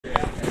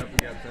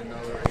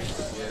another 8.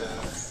 Yeah.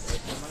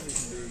 Like, we might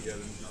even get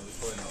another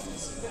toy now.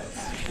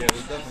 Yeah,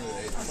 there's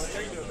definitely 8. How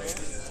you doing, man?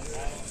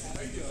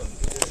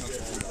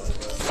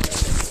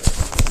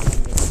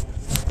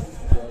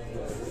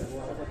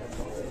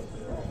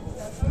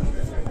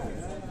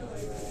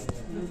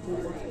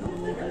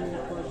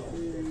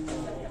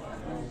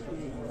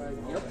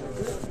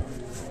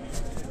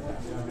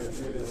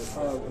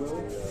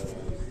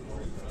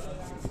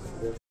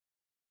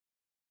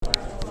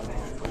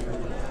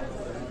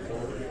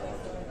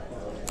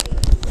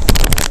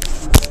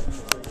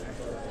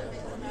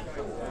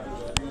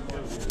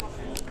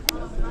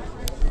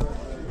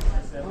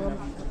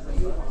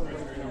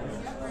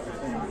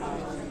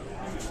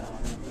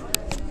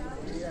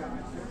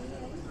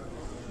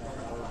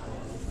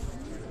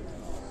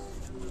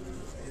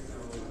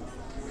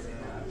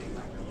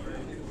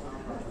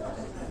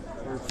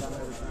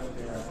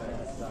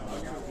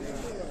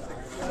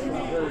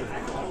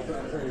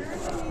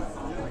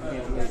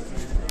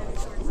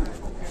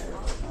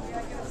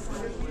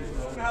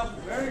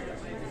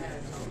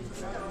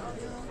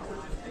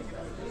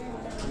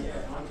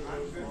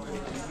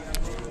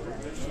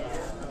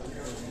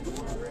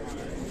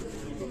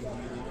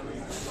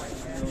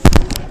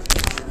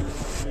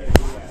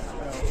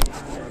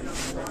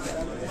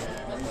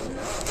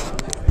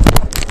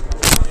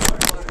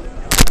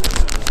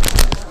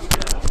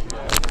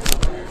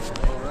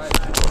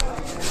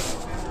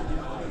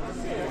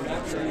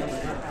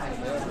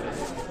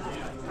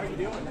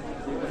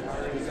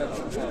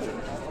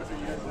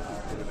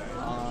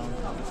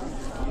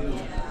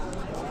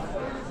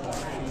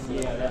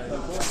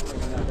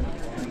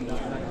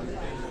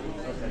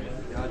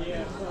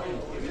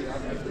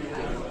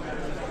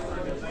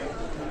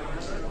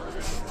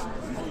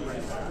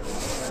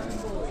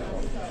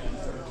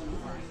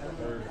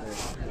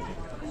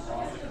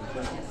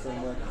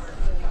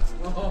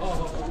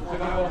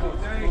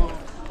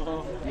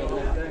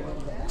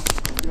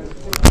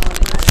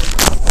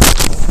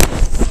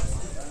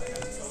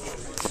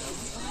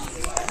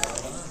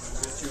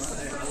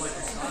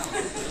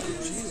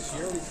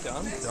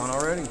 Done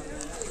already.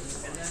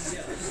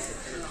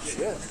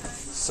 Shit.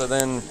 So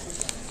then,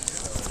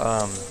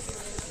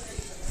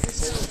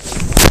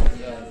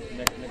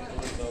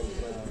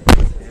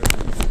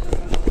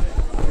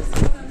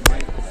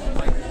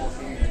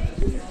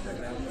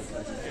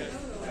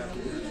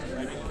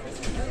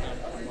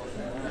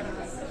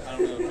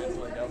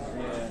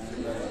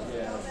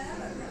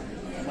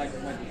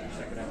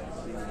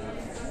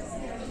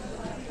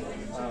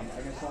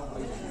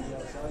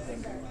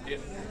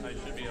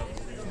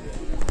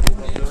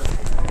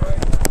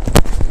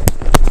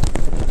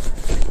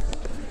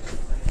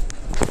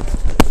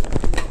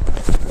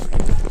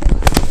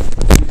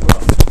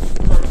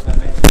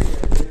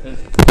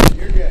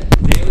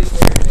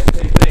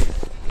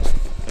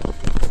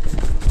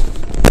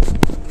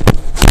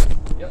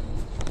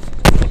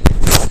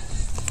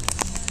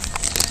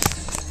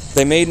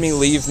 they made me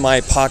leave my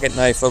pocket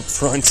knife up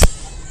front.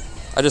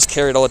 I just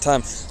carry it all the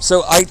time.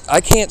 So I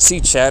can't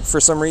see chat for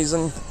some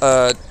reason.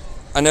 I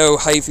know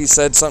Hyphy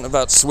said something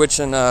about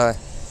switching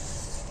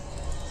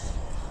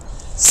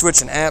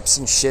apps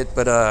and shit,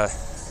 but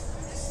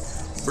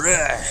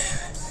bruh,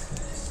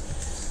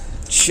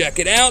 check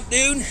it out,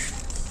 dude.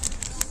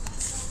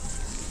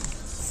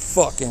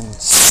 Fucking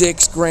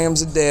 6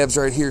 grams of dabs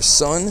right here,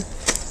 son.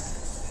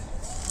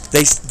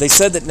 They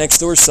said that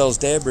Nextdoor sells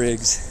dab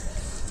rigs.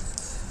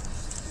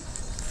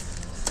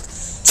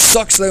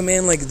 Sucks though,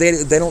 man. Like they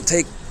don't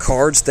take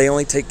cards, they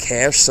only take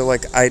cash. So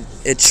like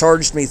it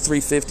charged me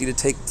 $3.50 to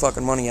take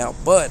fucking money out,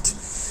 but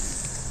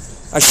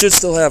I should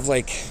still have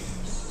like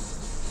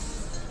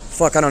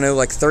I don't know,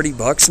 like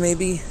 $30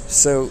 maybe.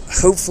 So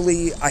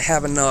hopefully I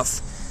have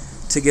enough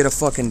to get a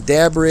fucking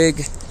dab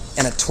rig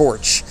and a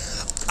torch.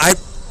 I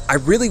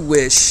really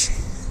wish,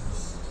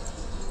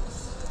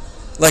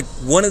 like,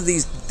 one of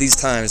these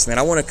times, man,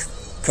 I want to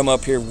come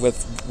up here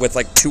with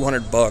like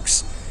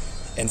 $200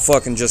 and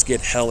fucking just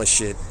get hella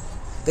shit.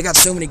 They got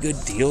so many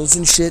good deals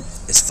and shit.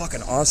 It's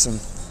fucking awesome.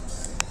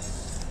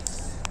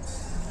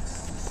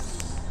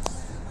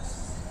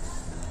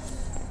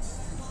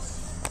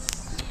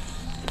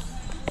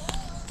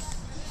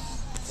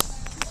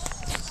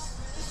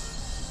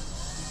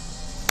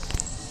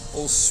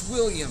 Old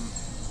Swilliam.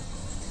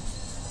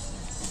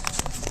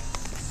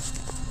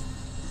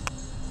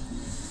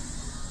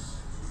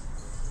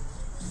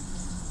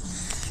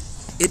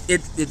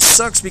 It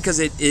sucks because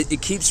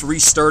it keeps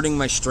restarting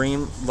my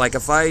stream. Like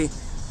if I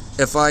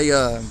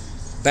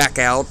back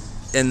out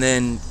and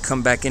then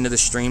come back into the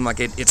stream, like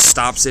it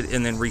stops it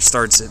and then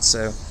restarts it.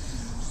 So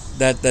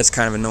that's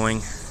kind of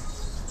annoying.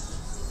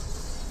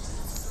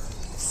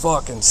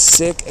 Fucking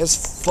sick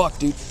as fuck,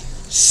 dude.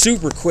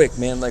 Super quick,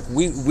 man. Like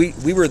we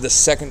were the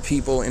second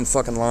people in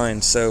fucking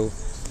line, so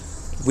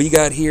we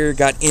got here,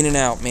 got in and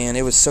out, man.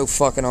 It was so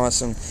fucking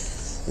awesome.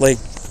 Like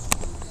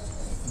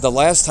the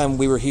last time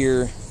we were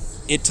here,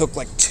 it took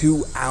like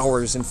 2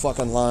 hours in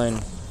fucking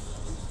line.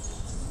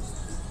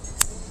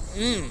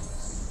 You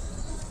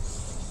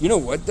know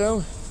what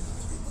though?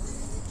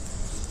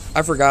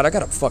 I forgot, I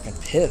gotta fucking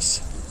piss.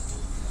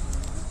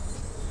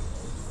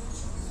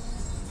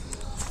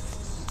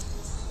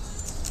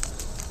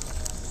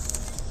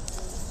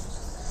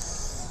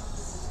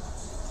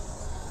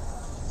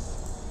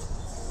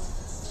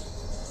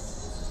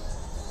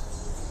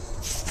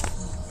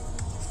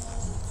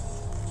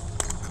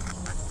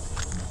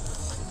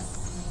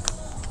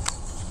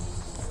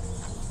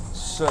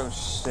 So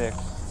sick.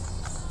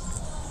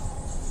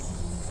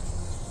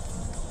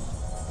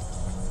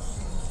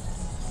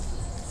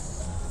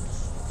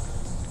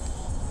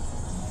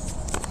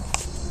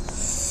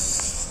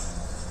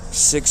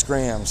 Six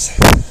grams.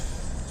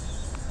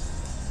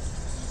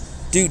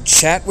 Dude,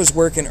 chat was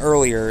working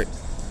earlier,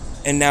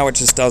 and now it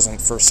just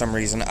doesn't for some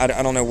reason. I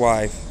don't know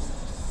why.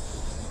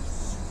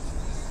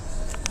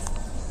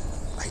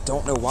 I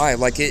don't know why.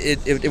 Like,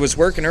 it was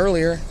working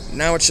earlier.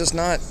 Now it's just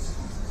not.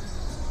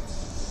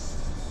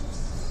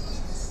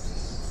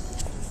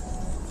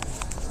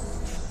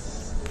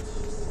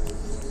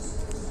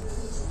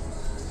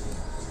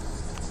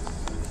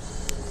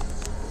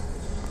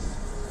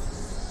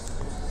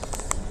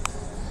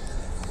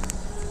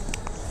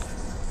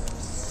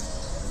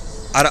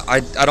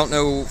 I don't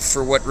know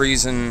for what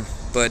reason,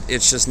 but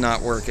it's just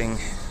not working.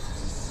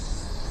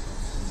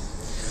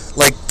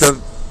 Like,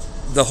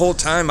 the whole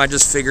time I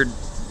just figured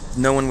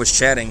no one was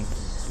chatting,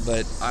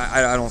 but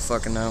I don't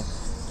fucking know.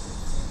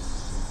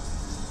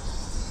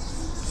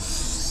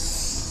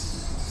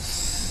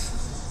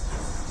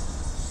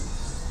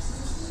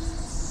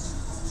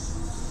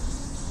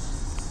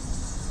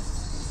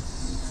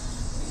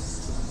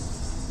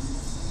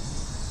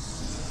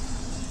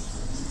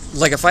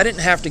 Like, if I didn't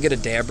have to get a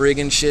dab rig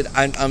and shit,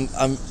 I'm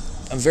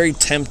very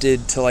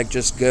tempted to, like,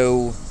 just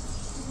go.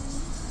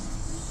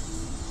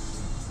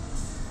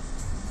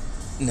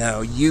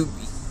 No,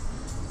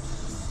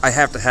 I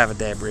have to have a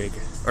dab rig,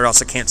 or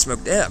else I can't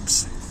smoke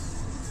dabs.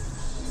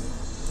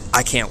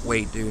 I can't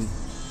wait, dude.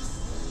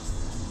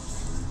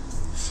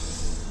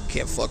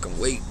 Can't fucking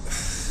wait.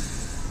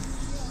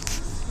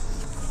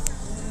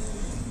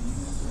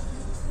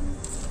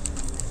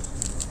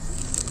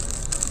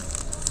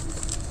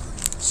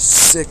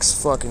 Six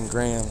fucking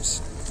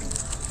grams.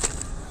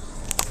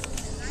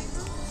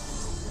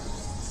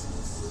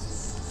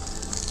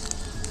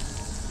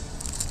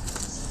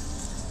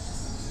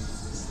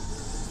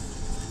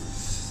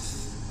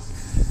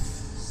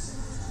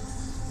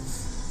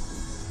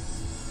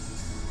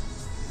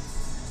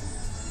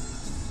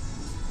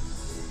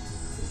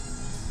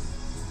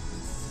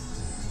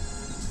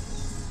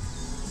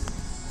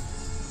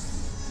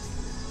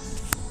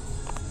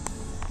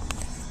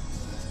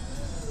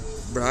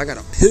 Bro, I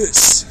gotta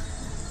piss.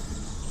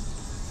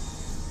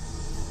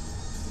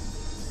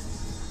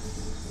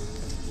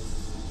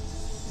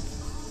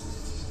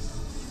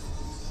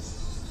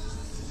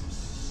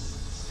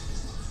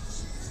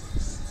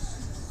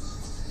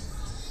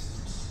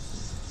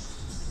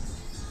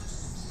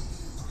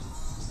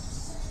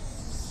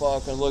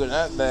 Fucking look at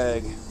that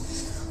bag.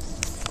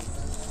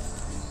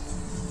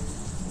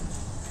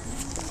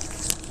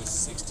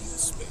 60 to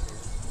spare.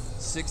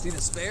 60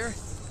 to spare?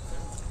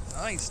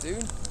 Nice,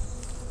 dude.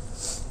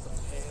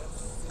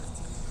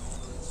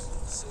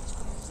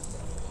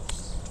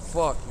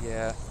 Fuck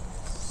yeah.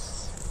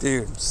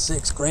 Dude,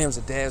 6 grams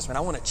of dabs, man. I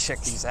want to check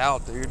these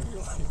out, dude.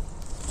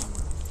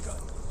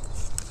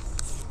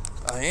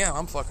 I am.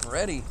 I'm fucking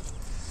ready.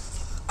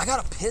 I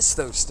gotta piss,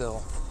 though,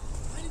 still.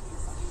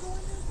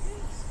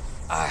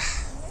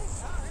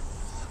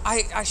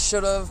 I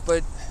should have,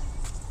 but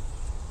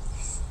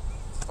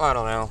I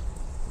don't know.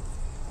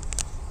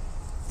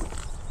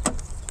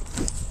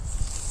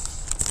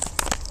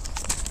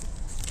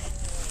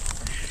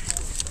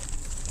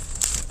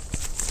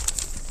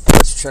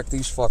 Let's check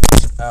these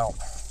fuckers out.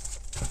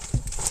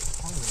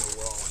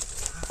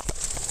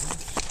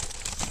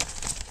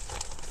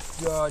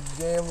 God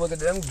damn, look at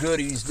them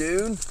goodies,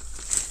 dude.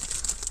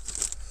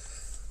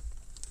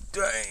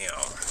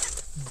 Damn.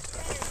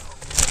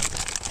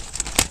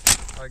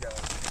 I got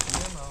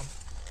GMO,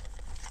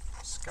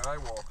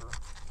 Skywalker,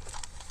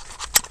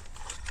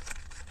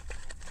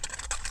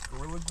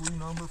 Gorilla Glue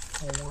number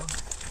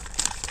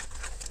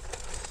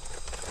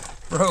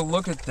 4. Bro,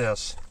 look at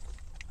this.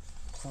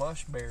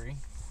 Plush Berry,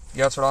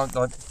 Yeah, that's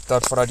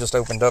what I just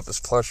opened up,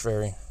 is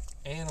Plushberry.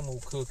 Animal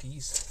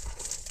Cookies,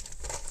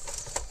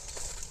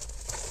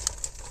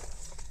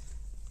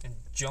 and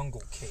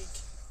Jungle Cake.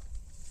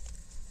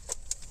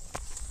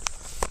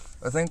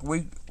 I think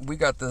we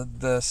got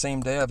the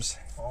same dabs.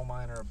 All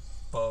mine are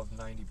above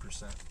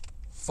 90%.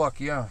 Fuck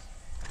yeah.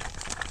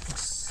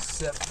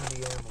 Except for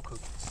the animal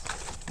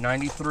cookies.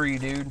 93,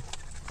 dude.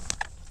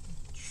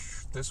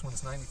 This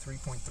one's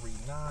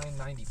 93.39,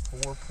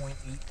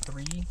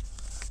 94.83.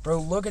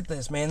 Bro, look at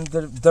this, man.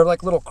 They're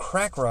like little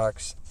crack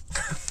rocks.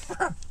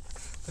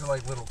 They're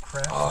like little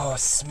crap. Oh,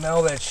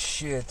 smell that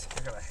shit.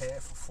 I got a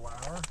half a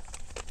flour.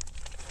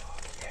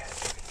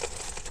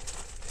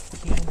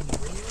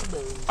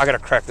 I gotta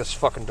crack this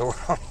fucking door.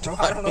 I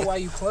don't know why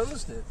you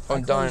closed it. I'm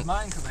I done. closed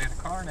mine because I had a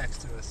car next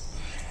to us.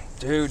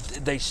 Dude,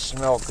 they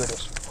smell good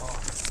as fuck.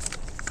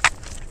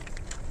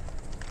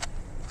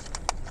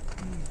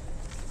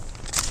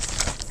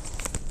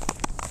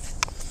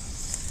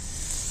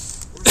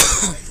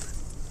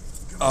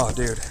 Oh,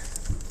 dude.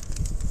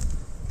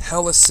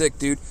 Hella sick,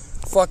 dude.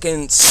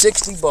 Fucking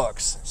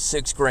 $60.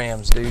 6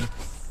 grams, dude.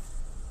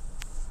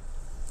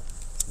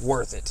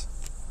 Worth it.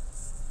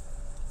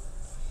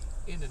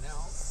 In and out.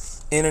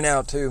 In and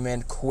out, too,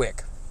 man.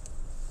 Quick.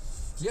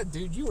 Yeah,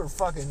 dude, you were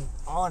fucking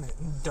on it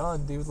and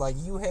done, dude. Like,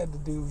 you had to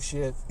do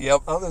shit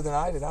Yep. other than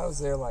I did. I was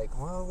there like,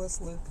 well,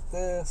 let's look at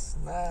this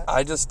and that.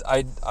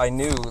 I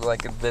knew,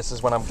 like, this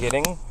is what I'm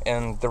getting,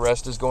 and the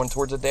rest is going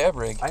towards a dab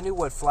rig. I knew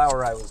what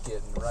flour I was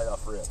getting right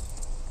off rip.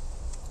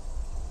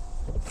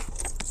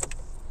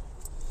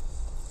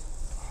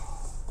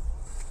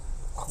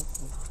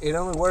 It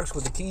only works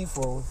with the key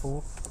forward,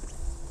 fool.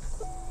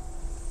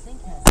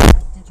 Sync has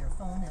detected your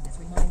phone and is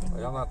reminding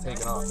you I'm not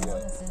taking off 911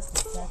 yet. assist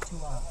is set to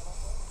off.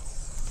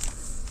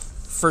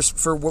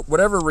 For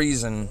whatever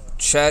reason,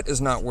 chat is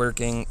not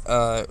working.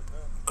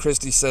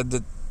 Christy said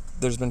that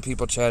there's been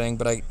people chatting,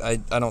 but I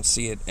don't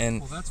see it.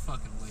 And Well, that's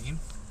fucking lame.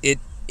 it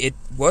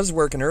was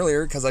working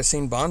earlier because I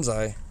seen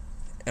Bonsai,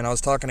 and I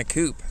was talking to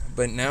Coop.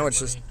 But now it's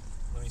just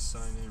Let me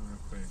sign in real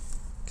quick.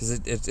 because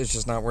it's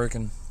just not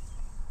working.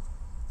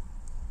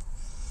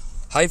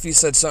 Hyphy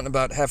said something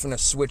about having to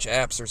switch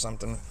apps or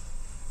something,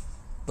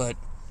 but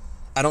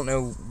I don't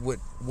know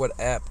what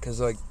app,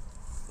 because like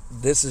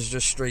this is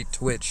just straight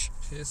Twitch.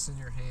 Piss in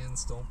your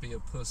hands, don't be a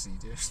pussy,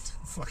 dude.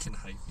 Fucking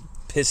hypey.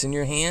 Piss in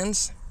your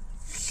hands?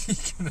 You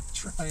gonna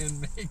try and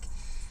make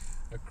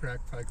a crack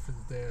pipe for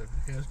the dad.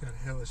 Hash got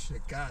hella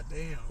shit. God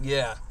damn.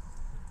 Yeah.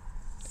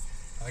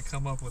 I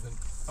come up with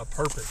a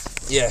purpose.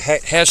 Yeah,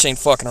 Hash ain't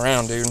fucking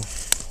around, dude.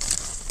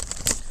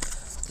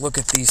 Look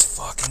at these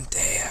fucking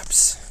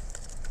dabs.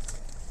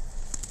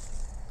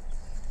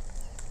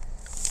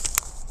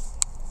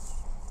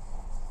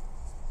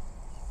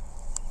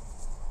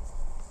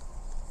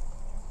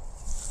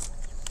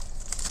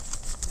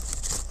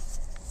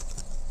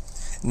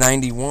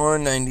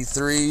 '91,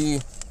 '93,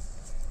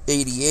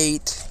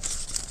 '88.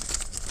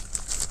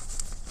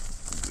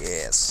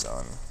 Yeah,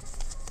 son.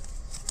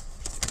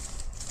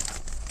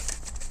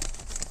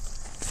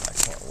 I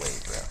can't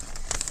wait, bro.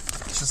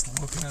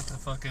 Just looking at the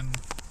fucking...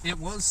 It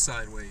was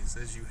sideways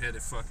as you hit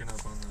it fucking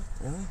up on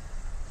the... Really?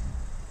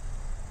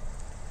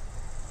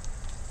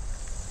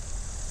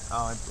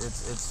 Oh,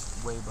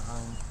 it's way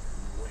behind.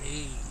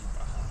 Way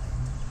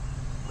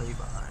Way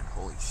behind.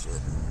 Holy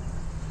shit.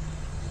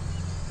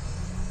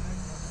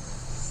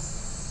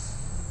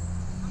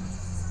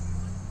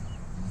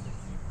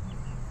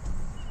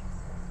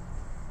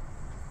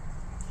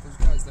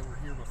 Those guys that were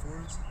here before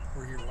us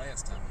were here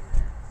last time we were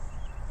here.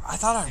 I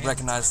thought I And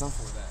recognized them.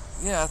 Before that.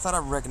 Yeah, I thought I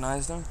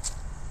recognized them.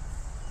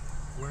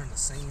 Wearing the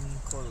same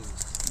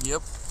clothes.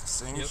 Yep.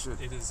 Same Yep,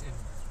 shit. it is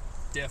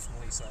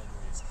definitely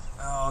sideways.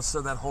 Oh,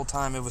 so that whole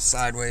time it was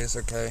sideways.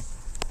 Okay.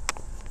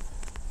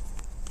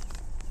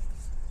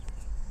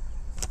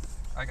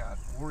 I got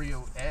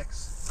Oreo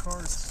X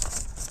carts.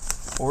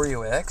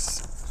 Oreo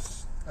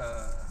X?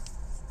 Lemon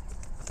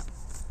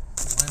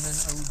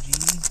OG.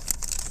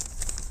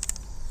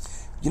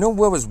 You know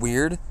what was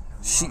weird? And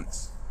She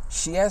Rocks.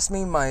 she asked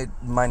me my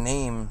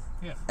name,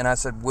 Yeah. and I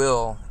said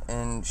Will,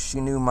 and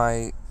she knew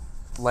my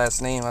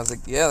last name. I was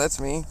like, yeah, that's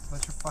me.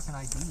 What's your fucking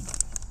ID?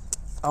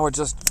 Oh, it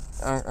just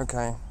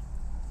okay.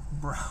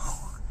 Bro,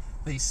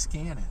 they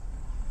scan it.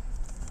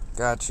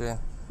 Gotcha.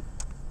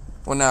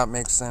 Well, now it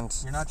makes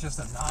sense. You're not just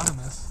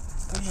anonymous.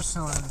 They're just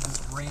telling this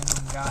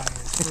random guy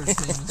his first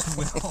name is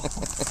Will.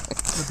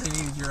 But they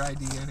needed your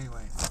ID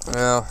anyway.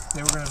 Well,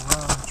 They were going to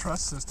run the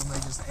trust system. They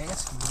just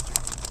asked you what your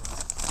name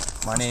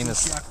was. my name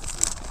What's is the shackle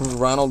for?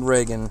 Ronald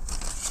Reagan.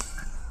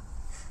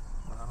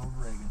 Ronald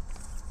Reagan.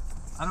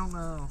 I don't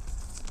know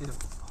if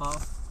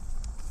Puff...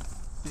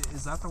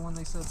 Is that the one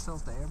they said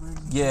sells to average?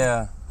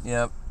 Yeah.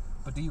 Yep.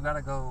 But do you got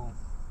to go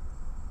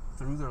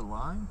through their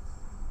line?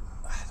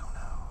 I don't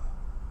know.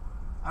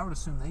 I would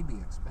assume they'd be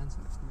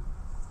expensive, too.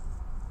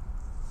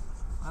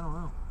 I don't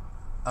know.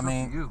 I It's up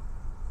mean, to you.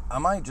 I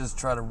might just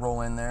try to roll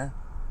in there.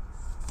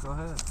 Go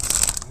ahead. I'm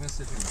going to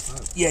sit here and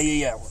smoke.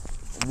 Yeah.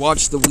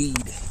 Watch the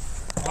weed.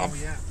 Oh,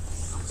 yeah.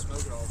 I'm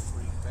smoking all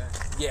before you get back.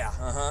 Yeah.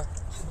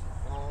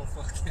 All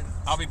fucking...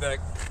 I'll be back.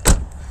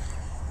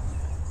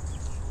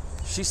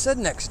 She said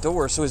next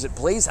door, so is it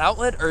Blaze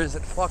Outlet or is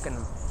it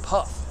fucking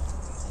Puff?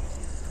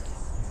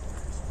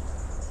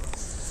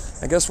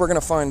 I guess we're gonna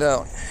find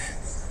out.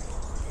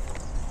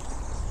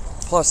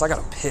 Plus, I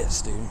gotta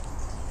piss, dude.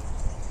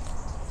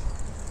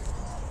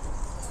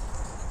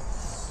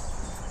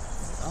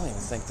 I don't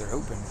even think they're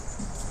open.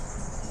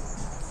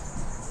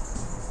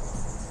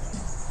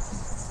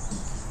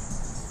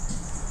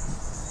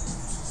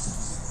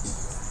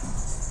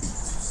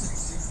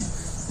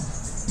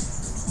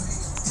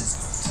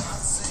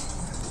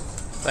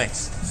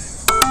 Thanks.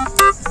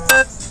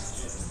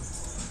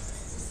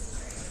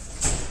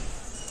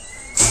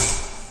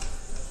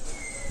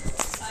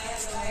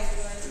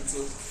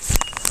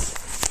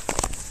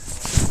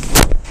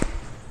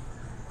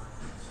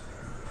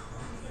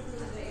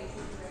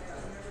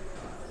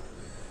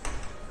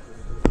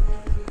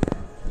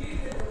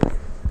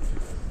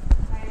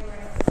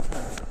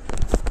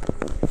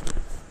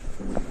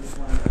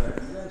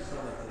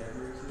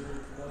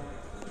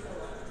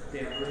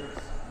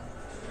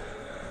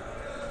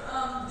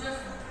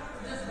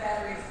 Just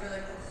batteries for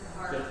like the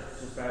hard.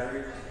 Just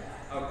batteries?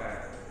 Okay,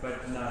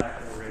 but not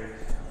actual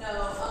rigs.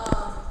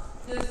 No,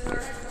 the store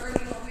next door,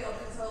 he won't be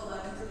open till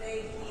 11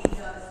 today. He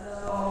does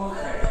though.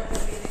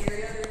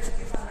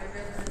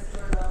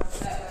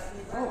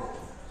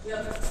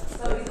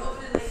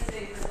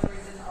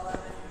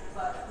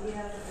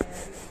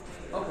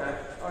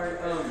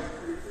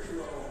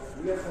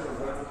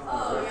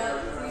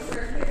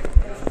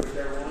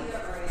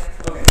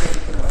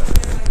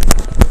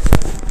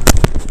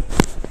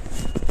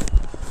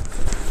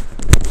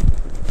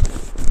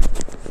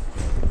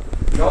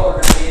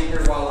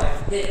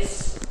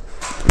 piss.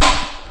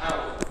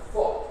 Ow,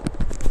 fuck.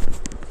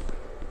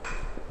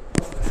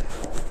 What the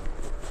hell?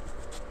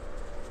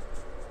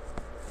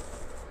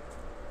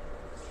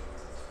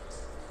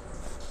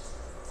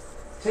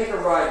 Take a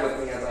ride with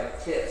me as I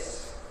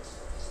piss.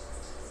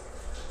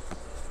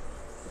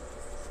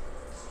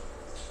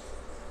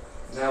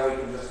 Now we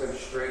can just go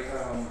straight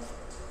home.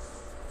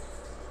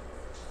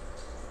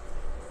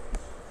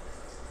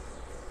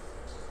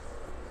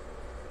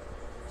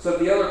 So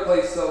the other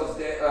place sells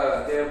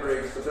dab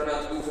rigs, but they're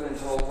not open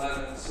until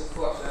 11, so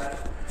fuck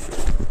that.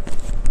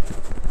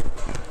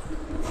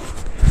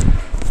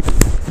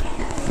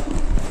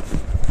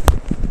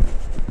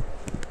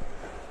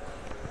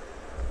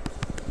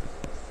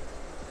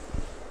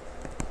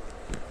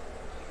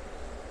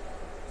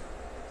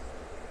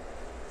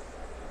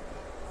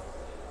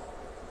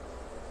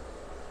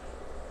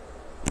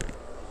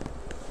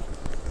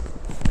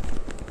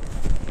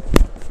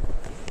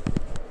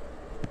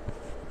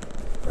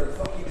 Where the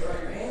fuck you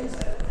dry your hands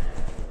at?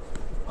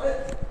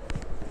 What?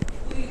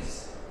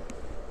 Please.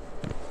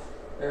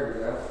 There we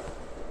go.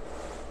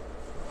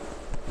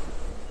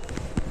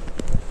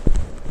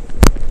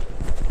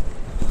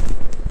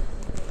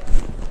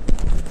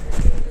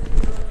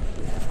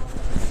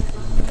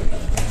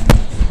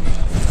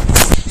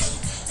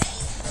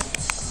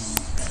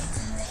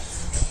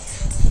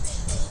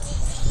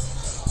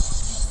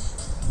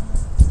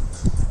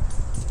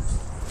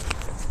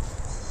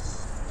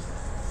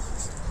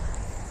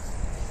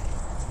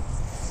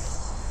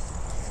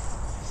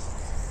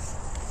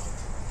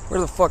 Where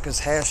the fuck is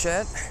Hash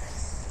at?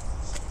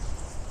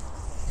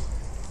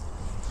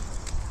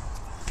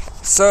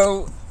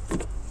 So,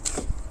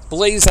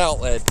 Blaze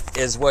Outlet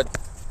is what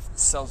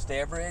sells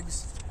dab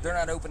rigs. They're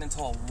not open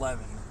until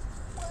 11.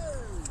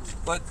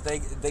 But they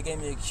gave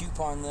me a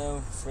coupon though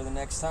for the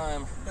next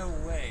time. No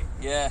way.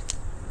 Yeah.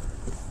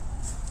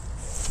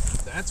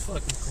 That's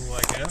fucking cool,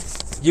 I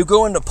guess. You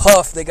go into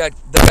Puff, they got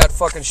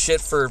fucking shit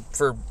for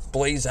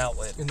Blaze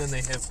Outlet. And then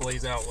they have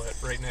Blaze Outlet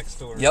right next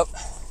door. Yep.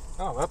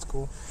 Oh, that's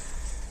cool.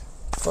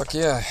 Fuck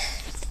yeah.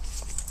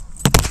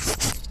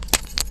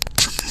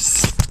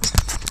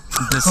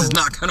 This is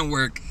not gonna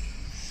work.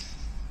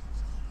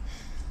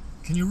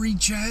 Can you read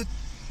chat?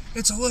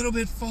 It's a little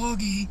bit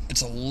foggy.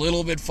 It's a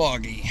little bit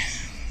foggy.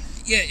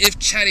 Yeah, if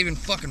chat even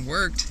fucking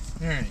worked.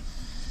 Alright.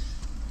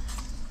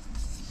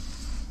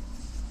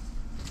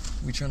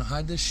 We trying to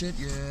hide this shit?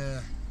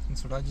 Yeah.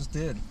 That's what I just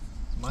did.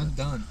 Mine's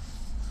done.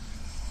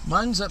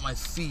 Mine's at my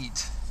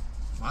feet.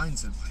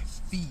 Mine's at my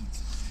feet.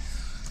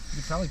 You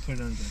could probably put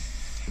it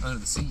under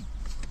the seat.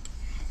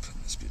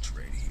 Putting this bitch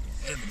right here.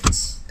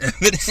 Evidence.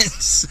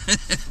 Evidence.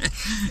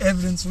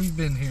 Evidence we've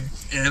been here.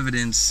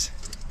 Evidence.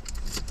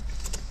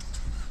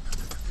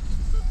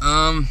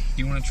 Do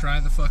you want to try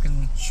the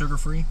fucking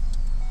sugar-free?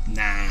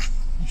 Nah.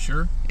 You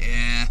sure?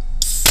 Yeah.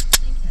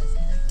 Sync has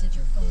connected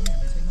your phone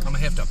and is reminding I'm gonna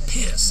have to you that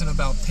piss in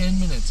about 10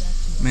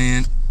 minutes.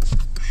 Man.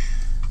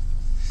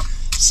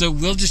 So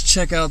we'll just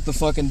check out the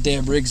fucking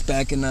dab rigs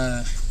back in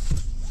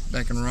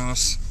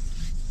Ross.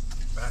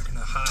 Back in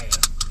Ohio.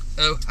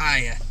 Oh,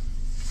 hiya.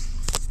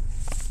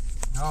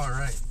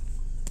 Alright.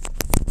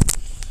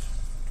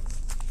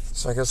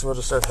 So I guess we'll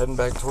just start heading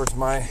back towards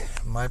my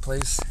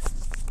place.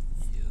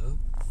 Yep.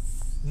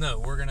 No,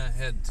 we're gonna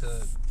head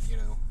to,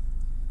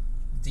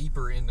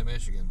 deeper into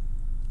Michigan.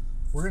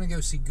 We're gonna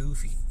go see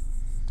Goofy.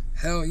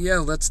 Hell yeah,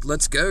 let's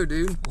go,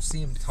 dude. We'll see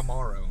him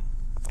tomorrow.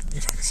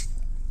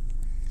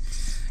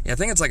 Yeah, I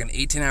think it's like an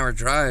 18-hour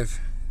drive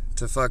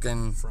to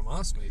fucking From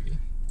us, maybe.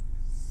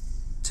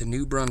 to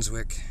New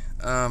Brunswick.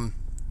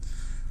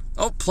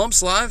 Oh,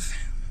 Plump's live.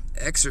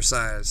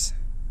 Exercise.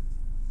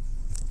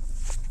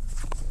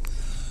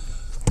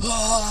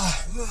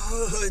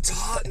 It's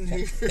hot in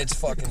here. It's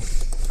fucking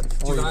Dude,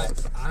 brutal.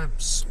 I'm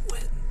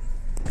sweating.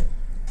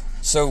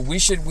 So we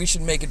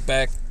should make it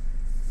back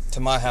to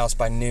my house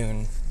by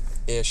noon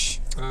ish.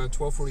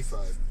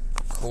 12:45.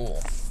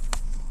 Cool.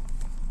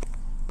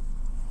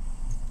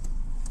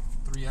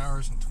 3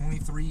 hours and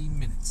 23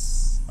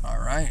 minutes. All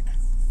right.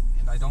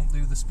 And I don't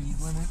do the speed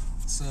limit,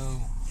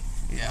 so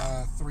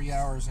Yeah. 3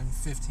 hours and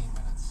 15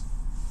 minutes.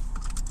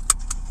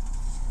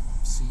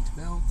 Seat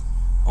belt,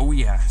 Oh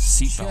yeah.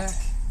 Seatbelt. check.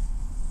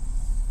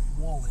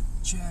 Wallet,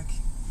 check.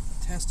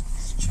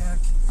 Testicles, check.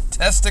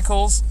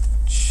 Testicles.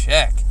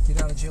 Check.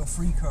 Get out of jail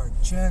free card,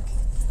 check.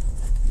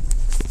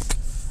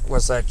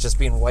 What's that? Just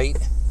being white?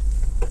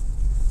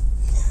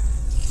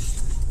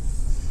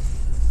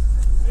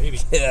 Maybe.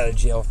 Get out of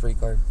jail free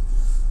card.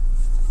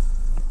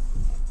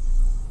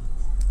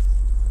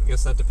 I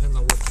guess that depends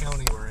on what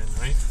county we're in,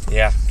 right?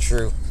 Yeah.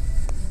 True.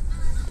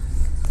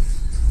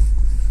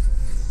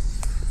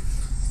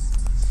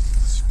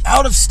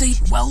 Out of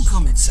state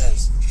welcome. It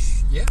says.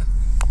 Yeah,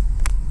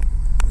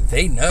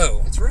 They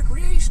know. it's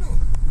recreational.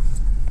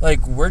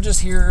 Like, we're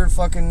just here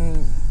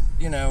fucking,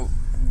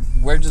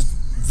 we're just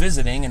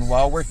visiting, and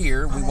while we're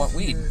here, we want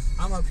weed.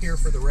 I'm up here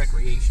for the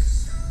recreation.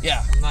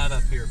 Yeah. I'm not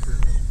up here for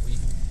weed.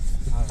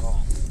 Not at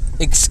all.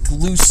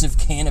 Exclusive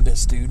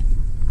cannabis, dude.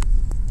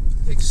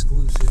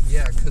 Exclusive,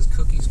 yeah, because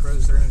Cookies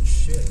grows their own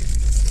shit.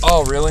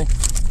 Oh, really?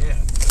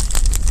 Yeah.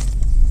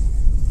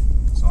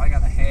 I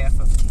got a half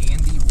of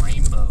Candy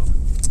Rainbow.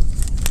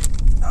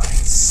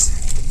 Nice.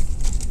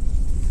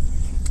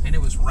 And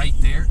it was right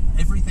there.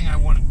 Everything I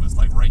wanted was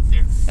like right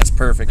there. That's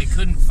perfect. They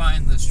couldn't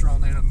find the Straw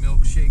Nana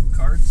milkshake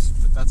carts,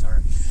 but that's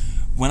alright.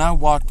 When I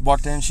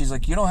walked in, she's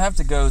like, "You don't have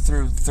to go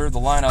through the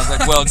line." I was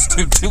like, "Well, it's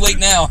too late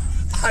now."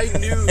 I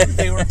knew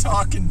they were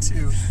talking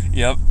to.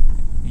 Yep.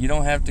 You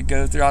don't have to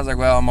go through. I was like,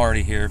 "Well, I'm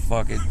already here.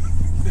 Fuck it."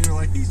 They were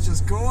like, "He's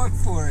just going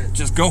for it."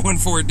 Just going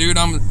for it, dude.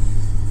 I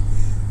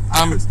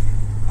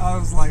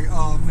was like,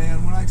 "Oh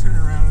man, when I turn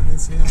around and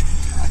it's him."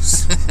 I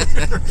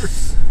swear.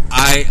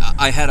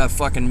 I had a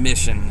fucking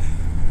mission.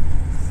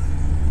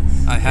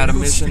 I had a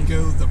mission. To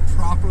go the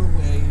proper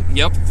way.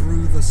 Yep.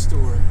 Through the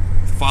store.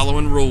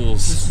 Following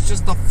rules. This is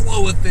just the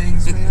flow of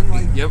things, man.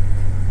 Like, yep.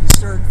 You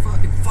start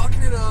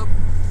fucking it up.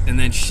 And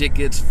then shit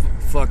gets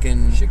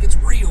fucking... Shit gets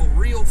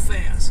real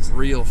fast.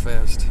 Real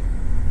fast.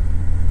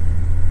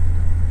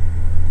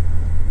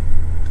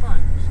 Come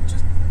on,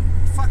 just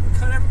fucking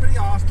cut everybody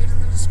off. Get to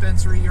the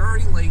dispensary. You're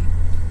already late.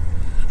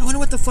 I wonder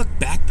what the fuck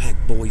Backpack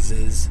Boys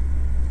is.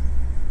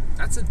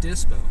 That's a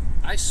dispo.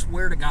 I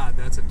swear to God,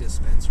 that's a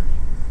dispensary.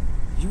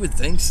 You would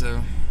think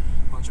so.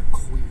 Bunch of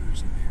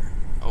queers in there.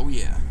 Oh,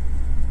 yeah.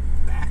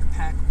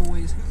 Backpack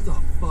Boys? Who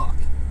the fuck?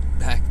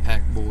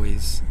 Backpack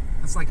Boys.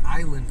 That's like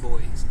Island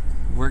Boys.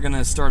 We're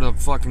gonna start a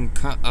fucking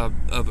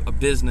a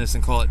business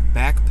and call it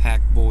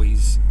Backpack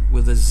Boys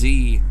with a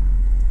Z.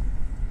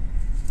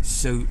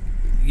 So,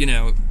 you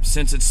know,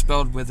 since it's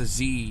spelled with a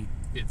Z,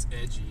 it's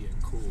edgy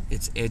and cool.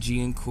 It's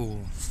edgy and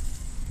cool.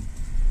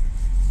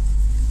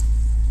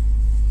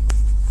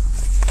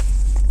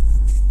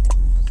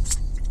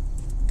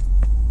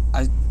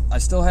 I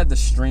still had the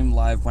stream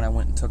live when I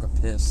went and took a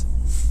piss.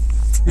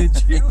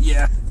 Did you?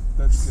 Yeah.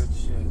 That's good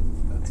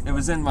shit. It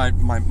was in my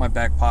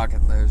back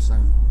pocket though, so.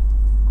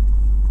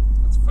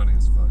 That's funny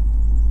as fuck.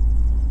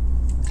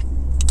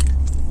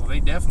 Well,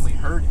 they definitely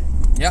heard it.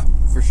 Yeah,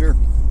 for sure.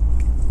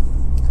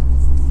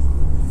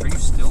 Are you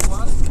still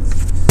live?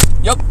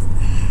 Yep.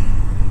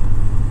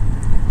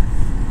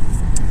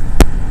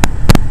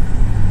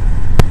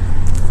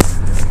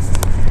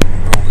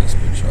 Roll this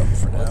bitch up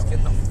for now. Let's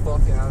get the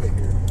fuck out of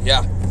here.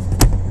 Yeah.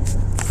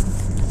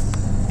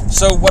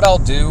 So what I'll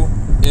do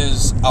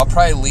is I'll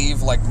probably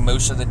leave like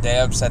most of the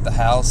dabs at the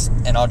house,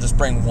 and I'll just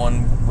bring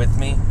one with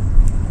me,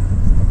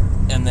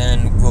 and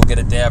then we'll get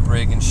a dab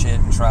rig and shit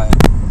and try it.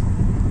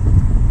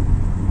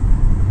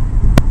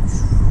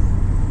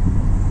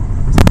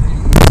 Today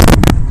is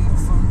gonna be a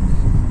fun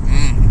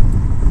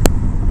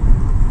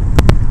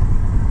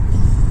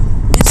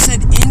day. It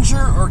said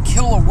injure or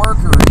kill a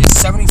worker is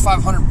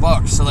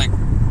 $7,500. So like,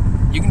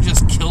 you can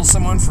just kill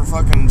someone for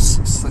fucking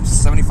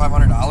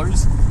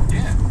 $7,500.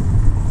 Yeah.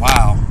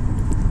 Wow.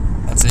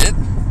 That's it?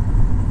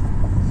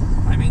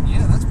 I mean,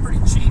 yeah, that's pretty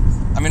cheap.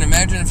 I mean,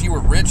 imagine if you were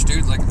rich,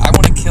 dude. Like, I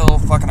want to kill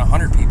fucking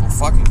 100 people.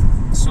 Fuck it.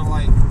 So,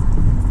 like,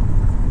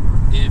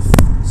 if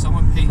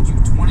someone paid you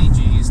 20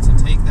 G's to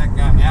take that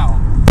guy out,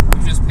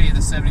 you just pay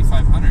the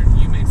 7,500.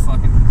 You made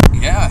fucking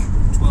Yeah.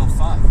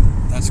 12.5.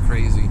 That's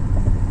crazy.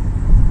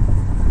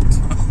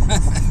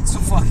 It's a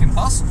fucking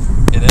hustle.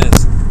 It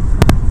is.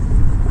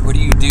 What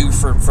do you do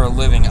for a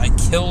living? I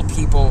kill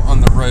people on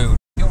the road.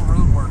 Kill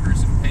road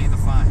workers and pay the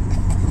fine.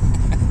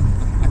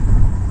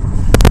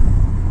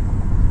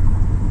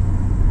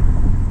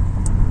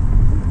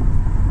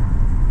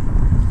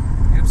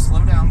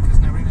 Slow down because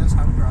nobody knows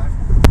how to drive.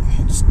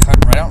 Just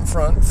cut right out in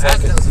front. That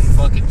Fuck it. doesn't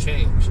fucking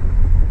change.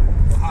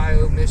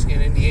 Ohio,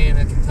 Michigan,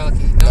 Indiana,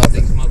 Kentucky, none of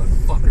these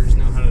motherfuckers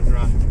know how to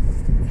drive.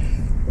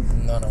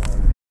 None of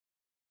them.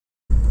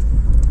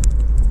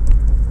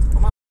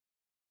 Come on,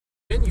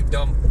 you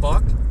dumb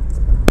fuck.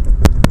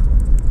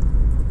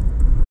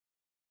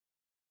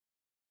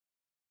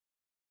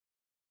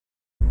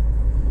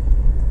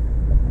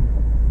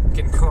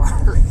 Fucking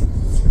car.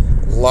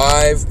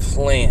 Live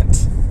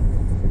plant.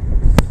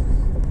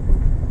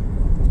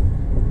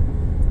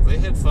 They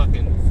had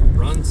fucking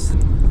runts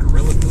and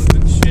Gorilla Glue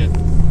and shit.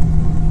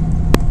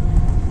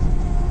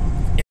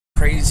 It's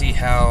crazy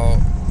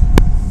how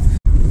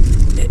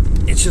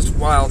it's just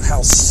wild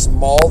how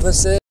small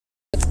this is,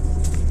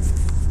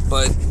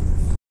 but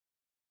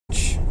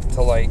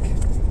to like.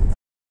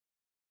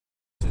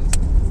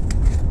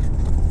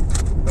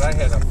 But I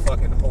had a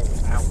fucking whole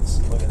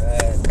ounce. Look at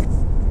that.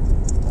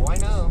 Oh,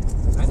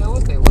 I know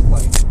what they look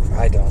like.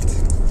 I don't,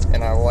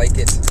 and I like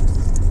it.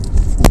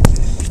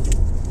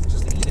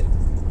 Just eat it.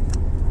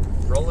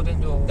 Roll it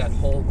into that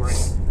whole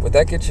grain. Would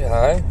that get you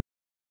high?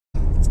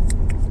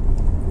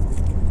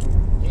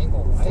 You ain't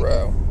gonna like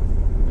Bro. it,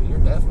 but you're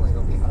definitely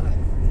gonna be high.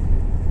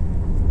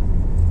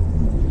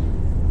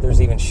 There's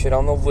even shit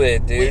on the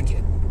lid, dude. Lick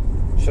it.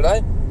 Should I? I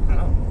don't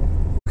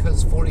know.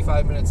 Because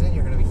 45 minutes in,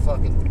 you're gonna be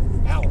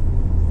fucking out.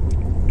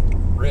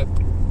 Rip.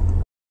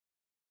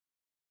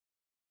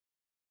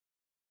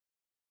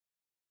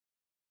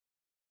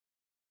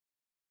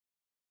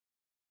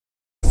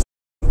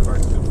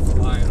 Cards go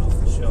flying off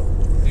the shelf.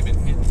 They've been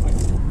hitting like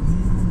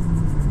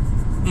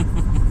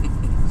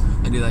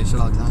I do that shit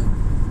all the time.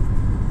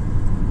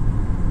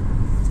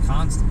 it's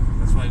constant.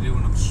 That's what I do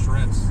when I'm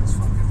stressed. It's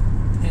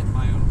fucking hit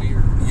my own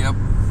beer. Yep.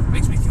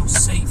 Makes me feel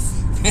safe.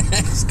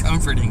 It's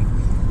comforting.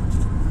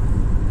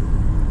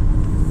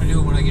 I do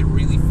it when I get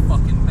really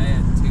fucking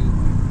mad too.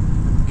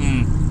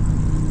 Mm.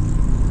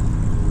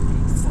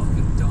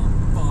 Fucking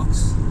dumb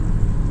fucks.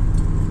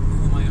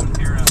 Pull my own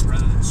hair out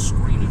rather than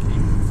scream at me.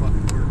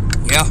 Fucking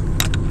work. Yeah.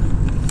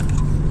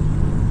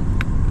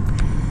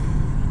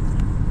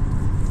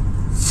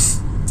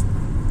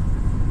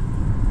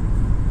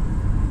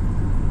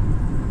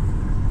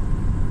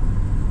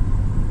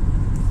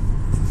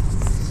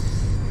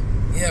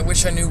 Yeah, I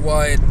wish I knew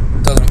why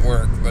it doesn't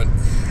work, but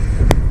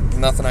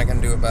nothing I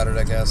can do about it,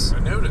 I guess. I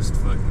noticed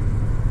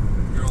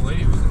fucking your old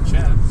lady was in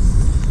chat.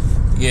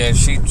 Yeah,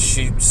 she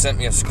sent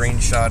me a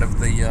screenshot of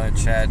the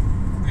chat.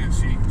 Yeah,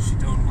 she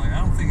told him like, I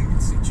don't think I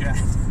can see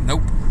chat.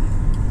 Nope.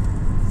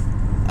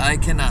 I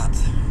cannot.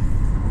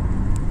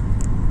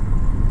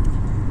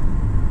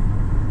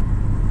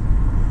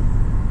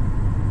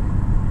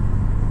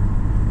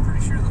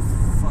 Pretty sure the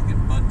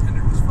fucking bud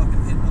tender was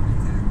fucking hitting on me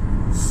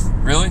too.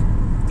 Really?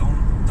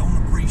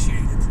 Don't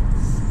appreciate it.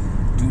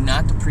 Do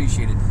not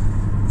appreciate it.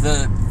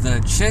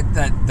 The chick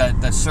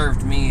that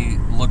served me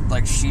looked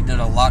like she did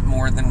a lot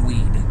more than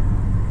weed.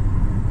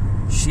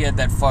 She had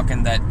that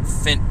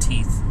Fent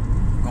teeth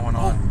going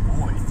on.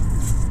 Oh boy.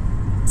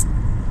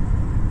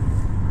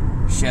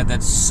 She had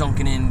that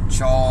sunken in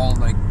jaw,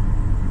 like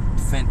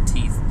Fent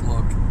teeth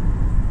look.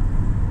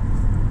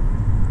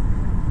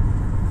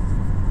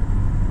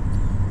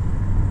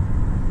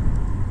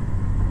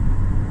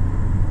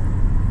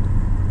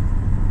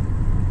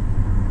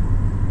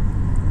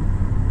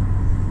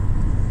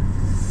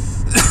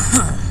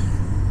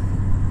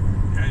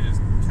 I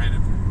just kind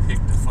of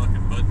picked a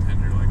fucking bud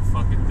tender like,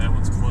 fuck it, that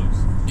one's close.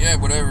 Yeah,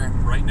 whatever.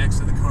 Right next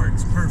to the cart.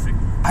 It's perfect.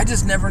 I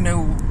just never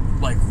know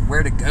like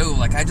where to go.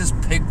 Like I just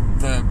pick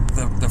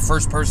the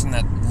first person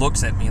that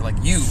looks at me, like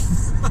you.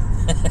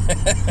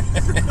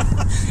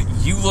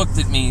 You looked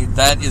at me,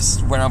 that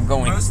is where I'm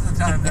going. Most of the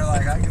time they're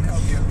like, I can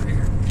help you over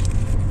here.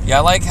 Yeah,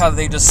 I like how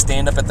they just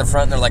stand up at the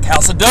front and they're like,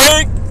 House of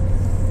Dank!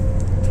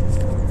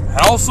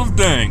 House of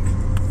Dank.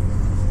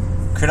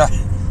 Could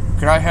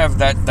I have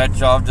that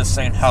job just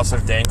saying House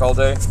of Dank all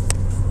day?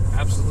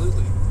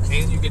 Absolutely.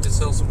 And you get to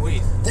sell some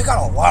weed. They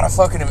got a lot of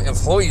fucking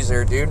employees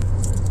there, dude.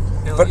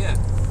 Hell But- yeah.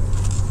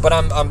 But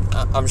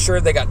I'm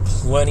sure they got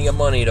plenty of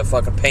money to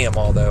fucking pay them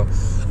all, though.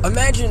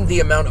 Imagine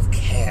the amount of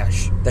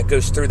cash that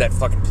goes through that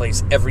fucking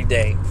place every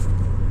day.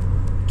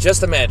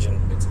 Just imagine.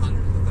 It's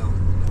hundreds of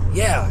thousands of dollars.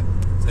 Yeah.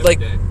 It's every Like,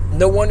 day.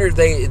 no wonder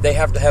they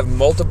have to have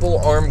multiple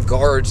armed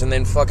guards and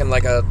then fucking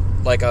like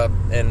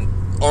an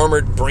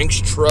armored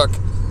Brinks truck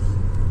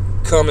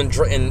come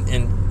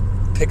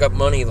and pick up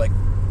money like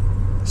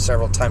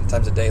several times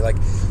a day. Like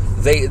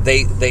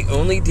they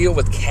only deal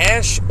with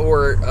cash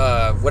or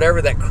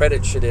whatever that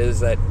credit shit is,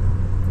 that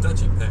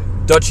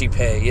Dutchy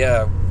pay.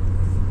 yeah.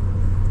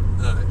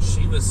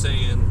 She was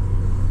saying,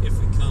 if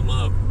we come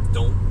up,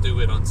 don't do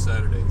it on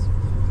Saturdays.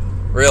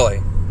 Really?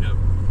 No.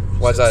 She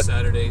Why's said that?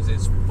 Saturdays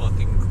is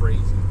fucking crazy.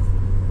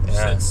 She Yeah.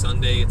 said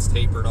Sunday it's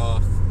tapered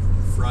off.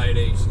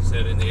 Friday, she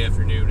said in the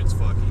afternoon it's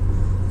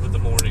fucking. But the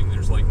morning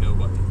there's like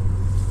nobody.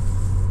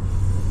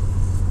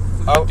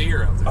 Look at Oh, the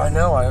deer out there. I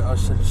know. I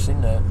should have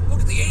seen that.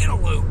 Look at the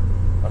antelope.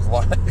 I was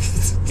like,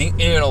 the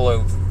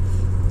antelope.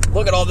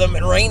 Look at all them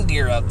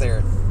reindeer out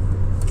there.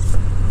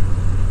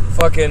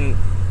 Fucking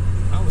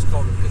I almost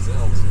called them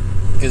gazelles.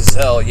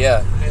 gazelle, yeah.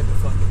 I had to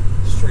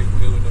fucking straight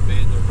go into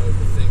Vandler mode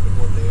to think of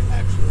what they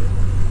actually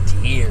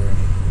are. Deer.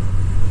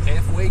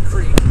 Halfway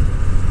Creek.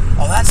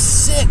 Oh, that's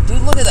sick,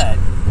 dude. Look at that.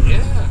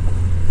 Yeah.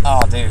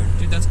 Oh, dude.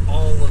 Dude, that's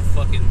all of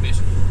fucking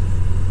Michigan.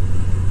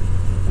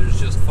 There's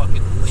just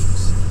fucking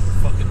lakes,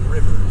 fucking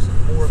rivers,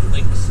 more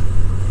lakes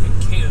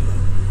in Canada.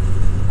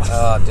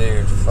 Oh,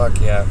 dude. Fuck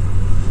yeah.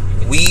 You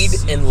can Weed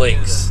see and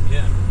lakes.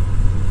 Canada.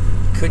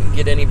 Yeah. Couldn't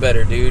get any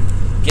better, dude.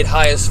 Get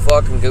high as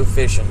fuck and go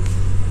fishing.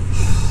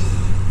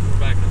 We're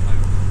back in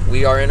Ohio.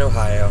 We are in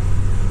Ohio.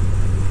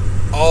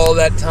 All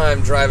that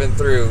time driving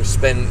through,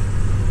 spend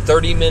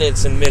 30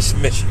 minutes in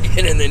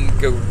Michigan and then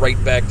go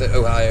right back to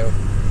Ohio.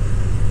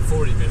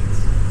 40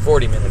 minutes.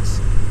 40 minutes.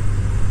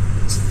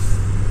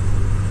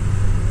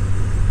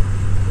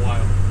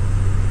 Wild.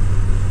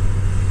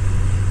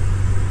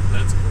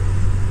 That's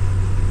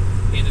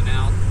cool. In and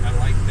out. I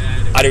like that.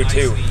 It was I do nice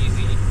too. and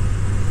easy.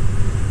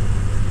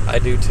 I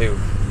do too.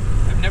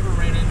 I've never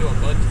ran into a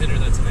bud tender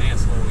that's an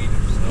asshole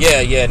either. So.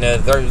 Yeah, no,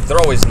 they're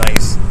always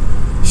nice.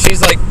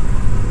 She's like,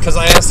 because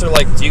I asked her,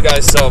 like, do you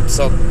guys sell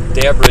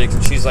dab rigs?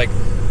 And she's like,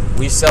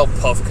 we sell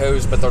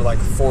Puffcos, but they're like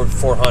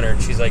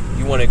 400. She's like,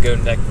 you want to go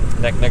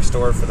next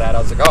door for that? I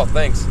was like, oh,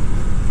 thanks.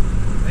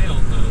 They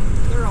don't know.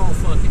 They're all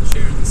fucking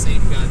sharing the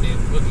same goddamn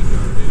cookie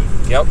jar,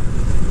 dude. Yep.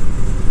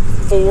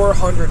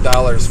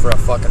 $400 for a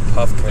fucking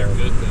Puffco. They're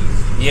good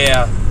though.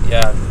 Yeah.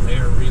 They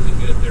are really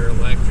good. They're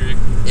electric.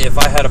 If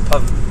I had a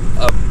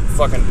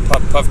fucking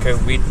Puffco,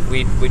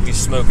 we'd be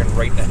smoking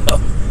right now.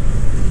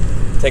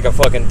 Take a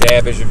fucking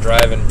dab as you're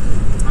driving.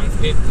 I've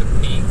hit the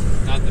peak,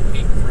 not the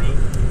peak throat,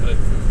 but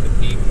the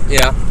peak.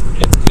 Yeah.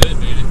 It's good,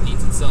 man. It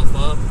heats itself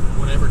up.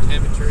 Whatever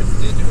temperature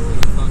it's digital,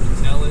 you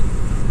fucking tell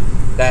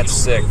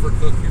That's you don't sick.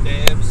 overcook your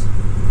dabs.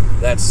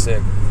 That's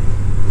sick.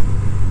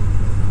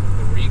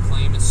 The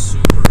reclaim is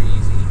super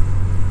easy.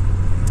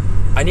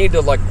 I need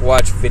to like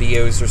watch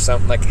videos or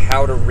something like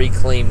how to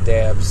reclaim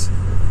dabs.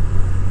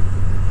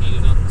 Heat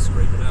it up and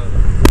scrape it out.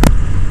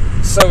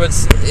 So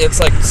it's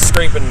like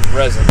scraping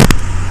resin.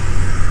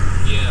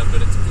 Yeah,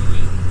 but it's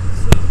gooey.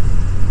 So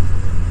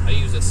I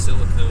use a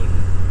silicone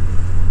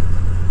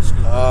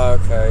scoop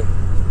Okay.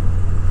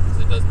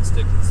 because it doesn't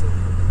stick to the silicone.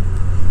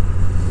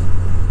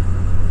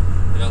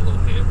 I got a little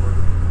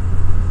hamburger.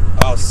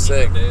 Oh,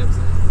 sick. Dabs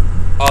in.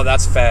 Oh,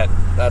 that's fat.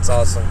 That's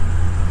awesome.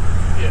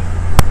 Yeah.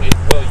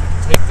 Well, you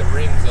can take the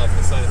rings off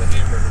the side of the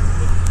hamburger and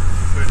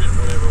put it in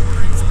whatever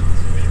order you want. So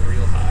when you're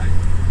real high.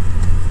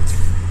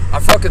 I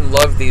fucking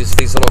love these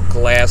little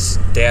glass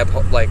dab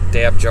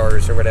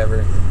jars or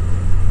whatever.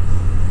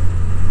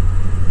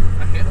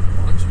 I had a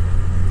bunch of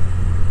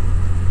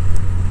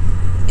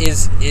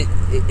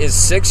them. Is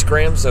 6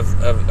 grams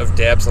of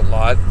dabs a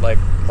lot? Like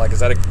is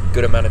that a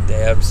good amount of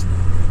dabs?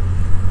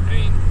 I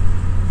mean,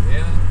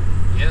 yeah,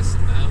 yes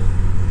and no.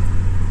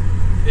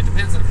 It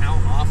depends on how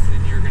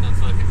often you're gonna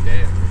fucking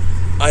dab.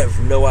 I have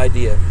no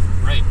idea.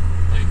 Right.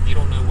 Like, you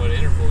don't know what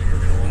interval you're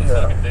gonna want to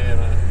fucking dab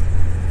at.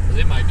 Because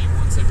it might be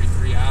once every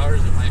 3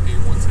 hours, it might be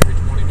once every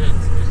 20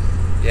 minutes.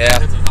 It Yeah.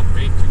 depends on how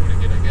baked you want to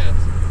get, I guess.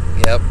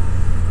 Yep.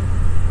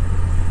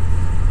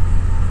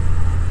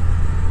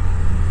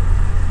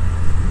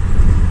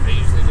 I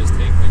usually just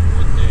take like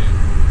one dab.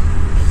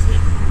 That's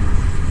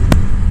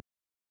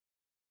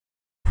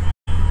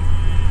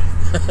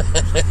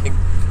it.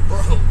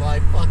 Bro, my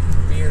fucking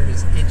beard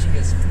is itchy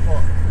as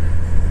fuck.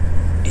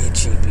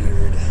 Itchy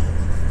beard.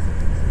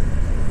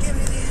 Give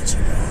me the itchy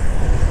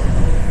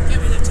powder.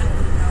 Give me the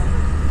talcum powder.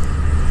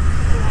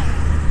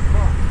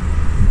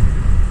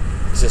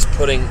 Just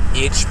putting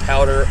itch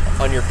powder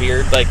on your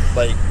beard, like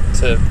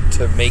to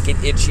make it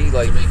itchy,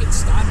 like To make it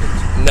stop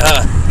itching.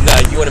 nah,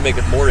 you want to make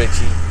it more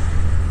itchy.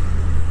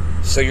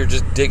 So you're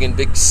just digging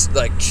big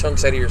like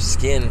chunks out of your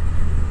skin.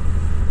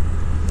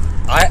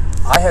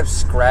 I have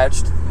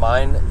scratched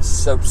mine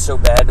so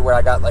bad where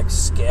I got like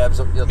scabs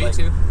of Me like,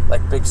 too.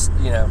 like big,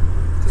 you know.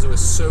 Because it was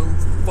so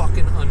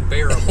fucking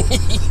unbearable.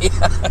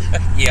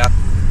 Yeah.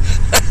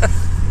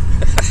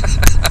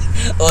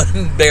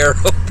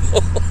 Unbearable.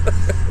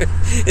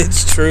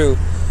 It's true.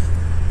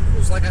 It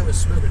was like I was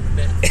smoking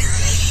meth.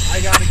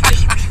 Like,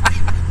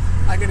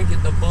 I gotta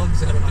get the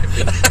bugs out of my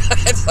face.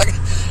 It's like,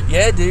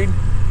 yeah, dude.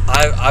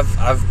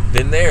 I've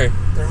been there.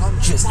 They're on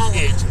my Just balls.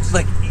 itch,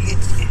 like itch.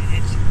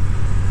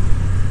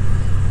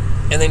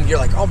 And then you're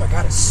like, oh my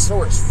god, it's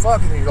sore as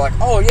fuck. And you're like,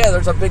 oh yeah,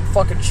 there's a big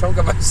fucking chunk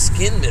of my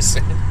skin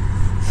missing.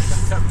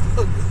 That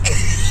bug.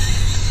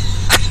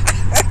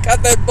 I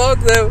got that bug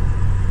though.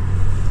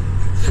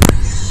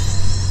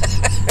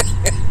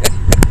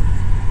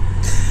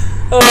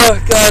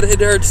 Oh god, it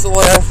hurts to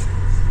laugh.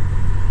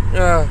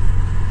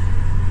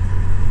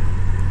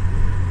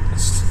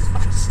 I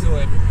still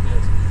haven't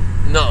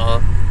been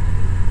Nuh-uh.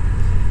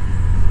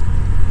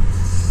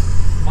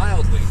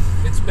 mildly.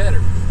 It's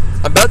better.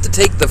 I'm about to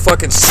take the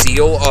fucking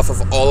seal off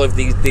of all of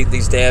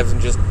these dabs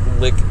and just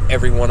lick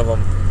every one of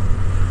them.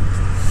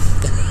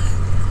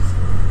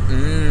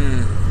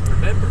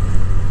 Remember,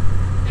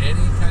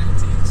 any kind of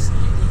THC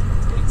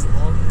takes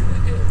longer to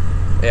hit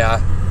Yeah.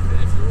 than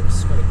if you were to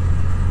smoke.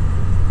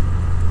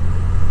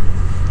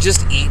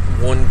 Just eat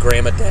 1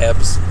 gram of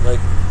dabs. Like,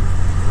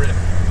 Rip.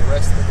 The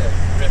rest of the day.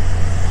 Rip.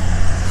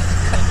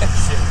 You're not doing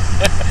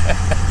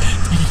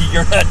shit.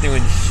 you're not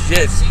doing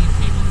shit. I've seen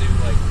people do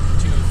like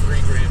 2 or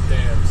 3 gram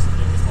dabs, and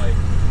it was like,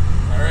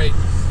 alright.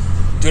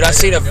 Dude, I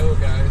seen Go,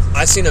 guys.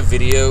 I seen a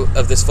video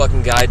of this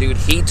fucking guy, dude.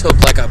 He took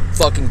like a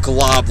fucking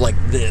glob like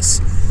this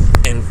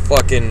and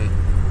fucking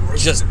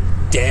just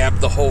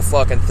dabbed the whole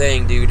fucking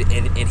thing, dude.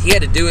 And he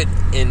had to do it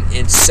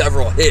in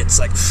several hits.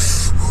 Like,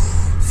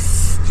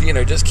 you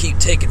know, just keep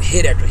taking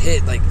hit after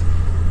hit. Like,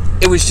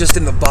 it was just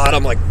in the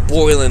bottom, like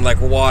boiling like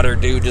water,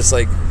 dude. Just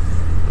like,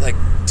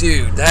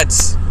 dude,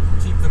 that's...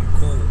 Keep them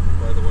cool,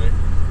 by the way.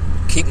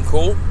 Keep them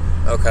cool?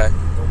 Okay.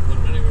 Don't put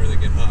them anywhere they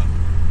get hot.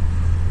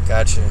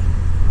 Gotcha.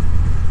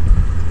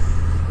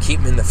 Keep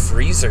them in the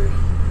freezer.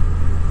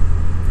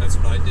 That's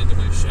what I did to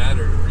my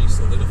shatter to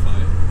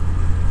re-solidify it.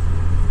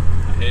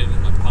 I had it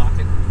in my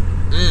pocket.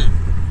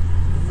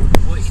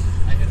 Boy,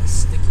 I had a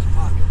sticky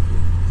pocket.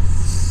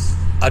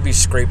 I'd be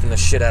scraping the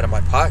shit out of my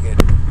pocket.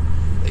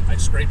 I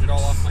scraped it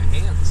all off my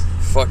hands.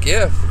 Fuck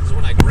yeah. Because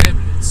when I grabbed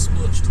it, it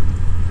smushed.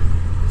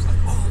 I was like,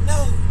 oh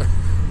no!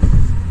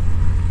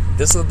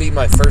 This will be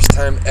my first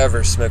time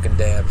ever smoking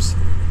dabs.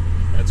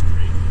 That's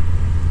great.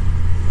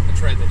 I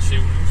tried that shit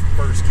when it was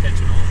first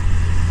catching on.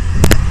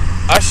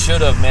 I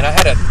should have, man. I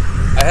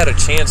had a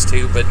chance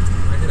to, but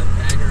I hit a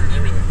banger and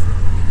everything.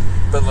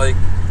 but like,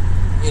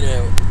 you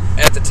know,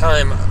 at the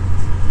time,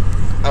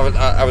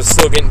 I was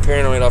still getting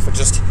paranoid off of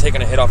just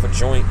taking a hit off a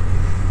joint.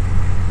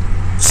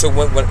 So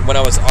when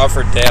I was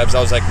offered dabs, I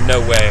was like,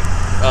 no way,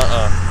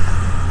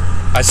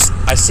 I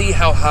see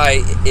how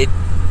high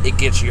it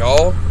gets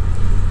y'all,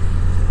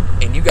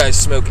 and you guys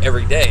smoke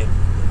every day.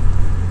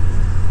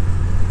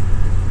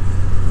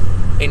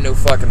 Ain't no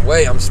fucking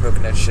way I'm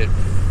smoking that shit.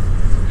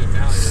 And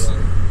now you're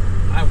like,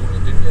 I want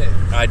to do that.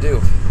 I do.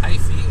 High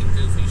feet and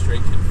Goofy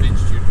straight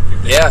convinced you to do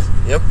that. Yeah,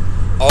 yep.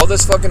 All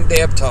this fucking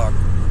dab talk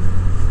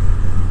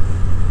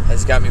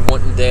has got me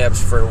wanting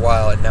dabs for a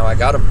while, and now I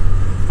got them.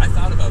 I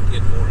thought about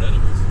getting more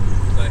edibles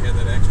because I had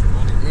that extra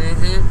money.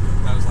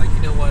 Mm-hmm. I was like,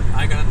 you know what?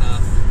 I got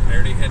enough. I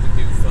already had to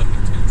do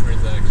fucking 2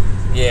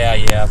 transactions. Yeah.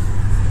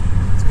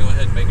 Let's go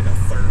ahead and make it a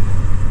third one.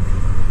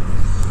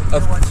 You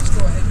know what? Just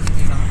go ahead and give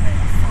me another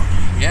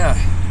half. Yeah.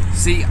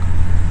 See,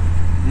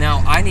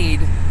 now I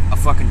need a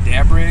fucking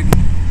dab rig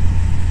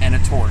and a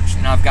torch,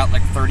 and I've got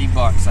like $30,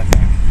 I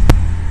think.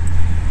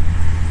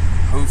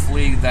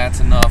 Hopefully that's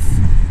enough.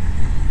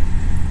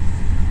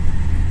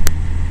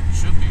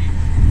 Should be.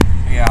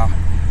 Yeah.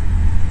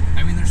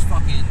 I mean, there's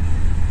fucking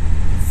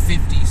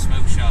 50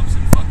 smoke shops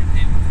in fucking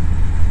Hamilton.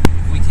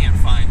 If we can't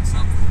find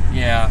something.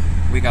 Yeah.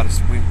 We gotta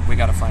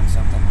find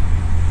something.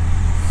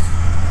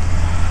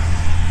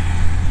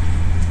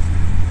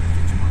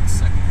 Get you on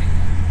second hand.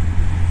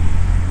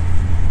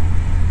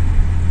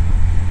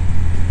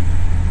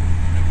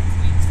 Nobody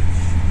cleans this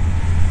shit.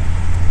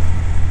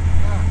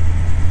 Ah.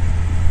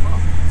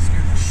 Fuck.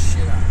 Scared the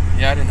shit out of me.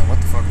 Yeah, I didn't know what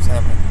the fuck was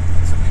happening.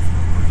 Somebody threw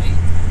a grenade.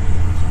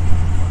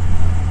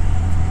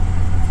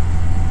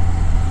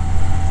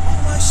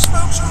 All my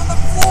smokes are on the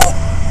floor.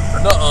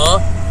 Nuh-uh.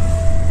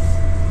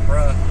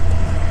 Bruh.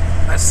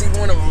 I see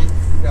one of them.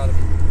 You gotta be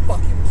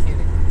fucking kidding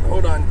me.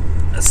 Hold on.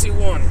 I see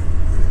one.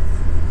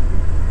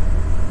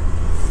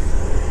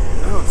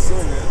 I don't see it.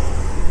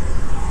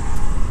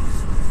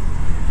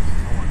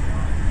 Oh my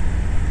god.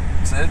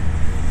 That's it?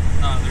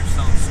 No, there's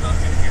some stuck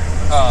in here.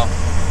 Oh.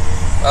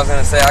 I was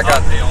gonna say I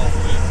got They all went.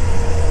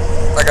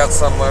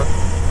 some left.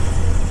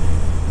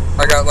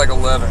 I got like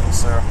 11,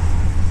 so.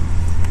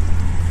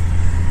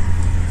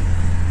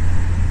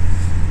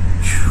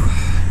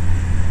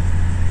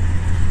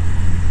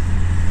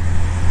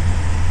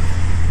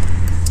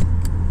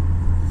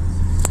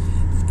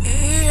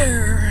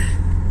 Air.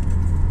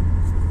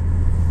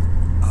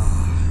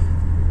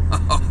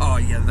 Oh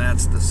yeah,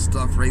 that's the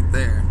stuff right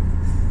there.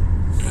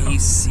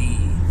 AC. You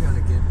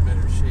gotta get in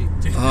better shape,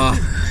 dude.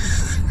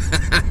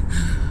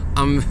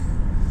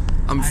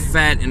 I'm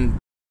fat and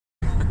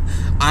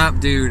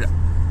dude.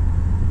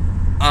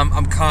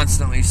 I'm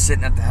constantly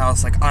sitting at the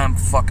house like I'm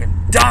fucking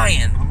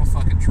dying. I'm a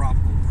fucking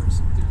tropical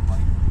person, dude.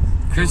 Like,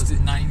 if it was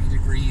Christy- 90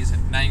 degrees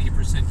and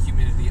 90%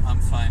 humidity, I'm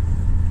fine.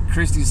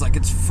 Christy's like,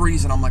 it's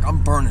freezing. I'm like,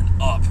 I'm burning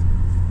up.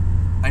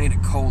 I need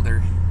it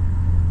colder.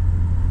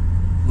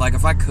 Like,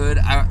 if I could,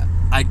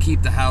 I'd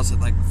keep the house at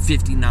like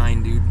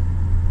 59, dude.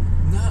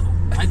 No,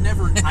 I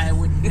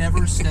would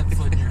never step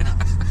foot in your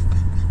house.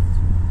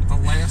 The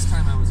last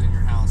time I was in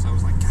your house, I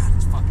was like, God,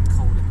 it's fucking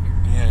cold in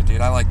here. Yeah,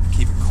 dude, I like to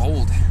keep it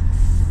cold.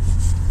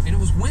 And it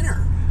was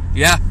winter.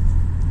 Yeah,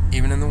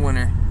 even in the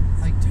winter.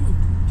 Like, dude,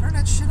 turn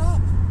that shit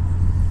up.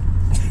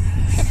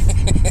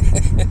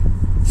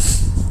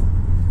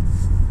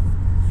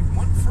 You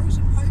want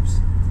frozen pipes?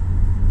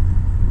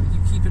 Are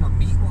you keeping a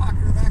meat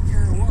locker back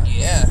there or what?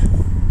 Yeah.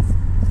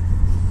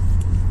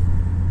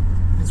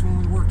 It's when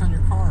we worked on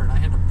your car and I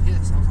had to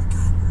piss. I was like,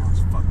 God, your house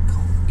is fucking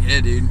cold. Yeah,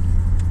 dude.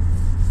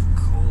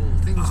 Cold.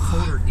 I think it was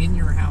colder in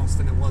your house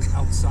than it was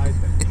outside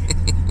that day.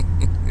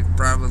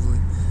 Probably.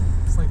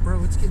 It's like,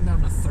 bro, it's getting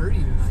down to 30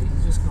 tonight.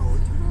 You just go, what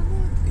are you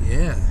doing there?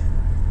 Yeah.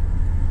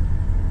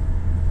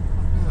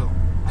 No.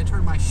 I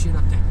turned my shit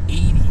up to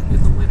 80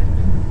 in the winter,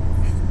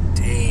 dude.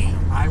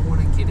 Damn. I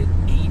want to get it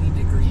 80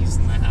 degrees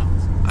in the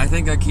house. I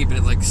think I keep it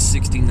at like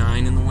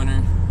 69 in the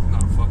winter. No,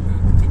 fuck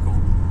that. Too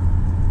cold.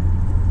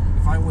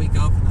 If I wake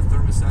up and the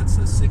thermostat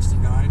says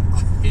 69,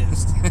 I'm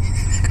pissed.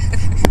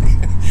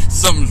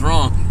 Something's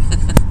wrong.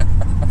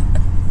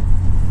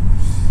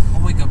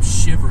 I'll wake up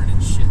shivering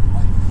and shit.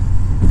 Like,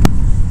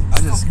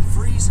 it's fucking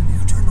freezing,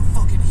 dude. Turn the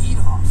fucking heat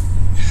off.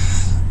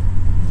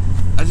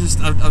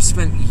 I've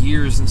spent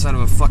years inside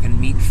of a fucking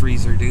meat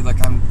freezer, dude.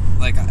 Like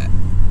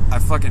I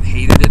fucking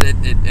hated it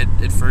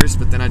at first,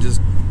 but then I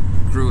just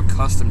grew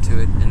accustomed to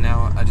it, and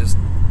now I just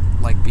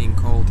like being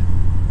cold.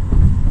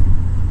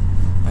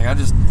 Like I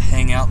just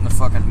hang out in the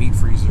fucking meat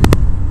freezer.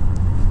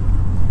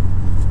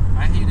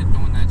 I hated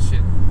doing that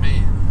shit.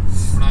 Man,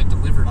 when I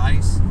delivered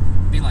ice,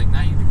 it'd be like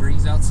 90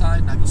 degrees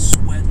outside, and I'd be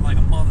sweating like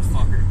a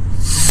motherfucker.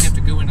 Then you have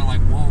to go into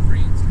like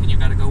Walgreens, and you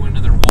gotta go into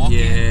their walk-in.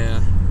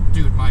 Yeah.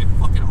 Dude, my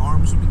fucking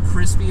arms would be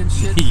crispy and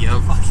shit.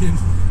 Yup. Fucking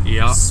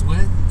Yup.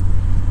 sweat.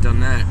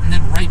 Done that. And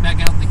then right back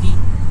out in the heat.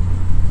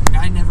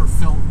 Like, I never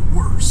felt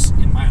worse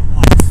in my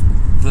life.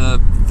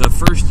 The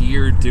first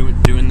year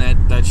doing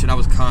that shit, I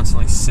was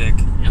constantly sick.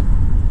 Yep.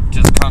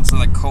 Just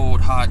constantly like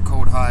cold, hot,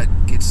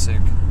 get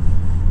sick.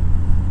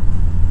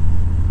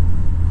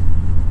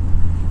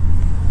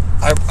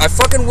 I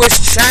fucking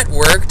wish chat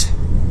worked,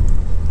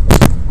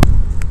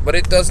 but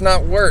it does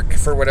not work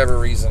for whatever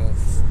reason.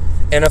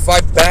 And if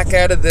I back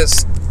out of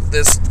this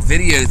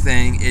video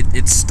thing,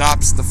 it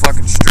stops the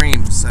fucking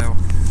stream. So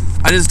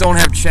I just don't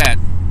have chat.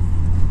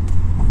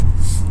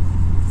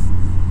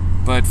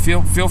 But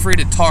feel free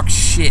to talk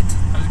shit.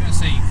 I was gonna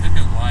say you could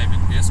go live in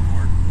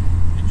Discord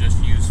and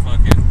just use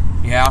fucking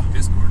Yeah.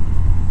 Discord.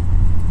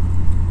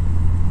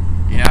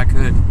 Yeah, I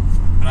could.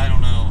 But I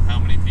don't know how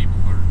many people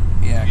are.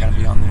 Yeah, I gotta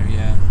be there. on there.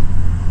 Yeah.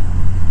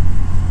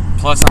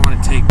 Plus, I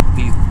want to take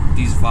these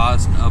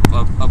VODs and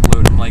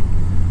upload them. Like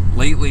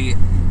lately,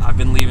 I've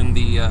been leaving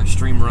the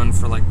stream run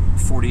for like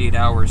 48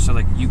 hours, so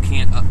like you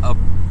can't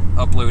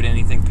upload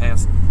anything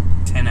past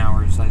 10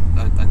 hours. I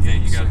think. Yeah,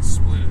 you gotta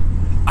split it.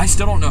 I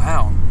still don't know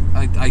how.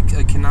 I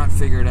cannot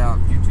figure it out.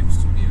 YouTube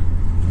Studio.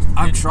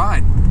 I've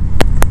tried.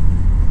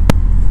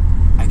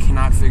 I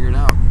cannot figure it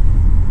out.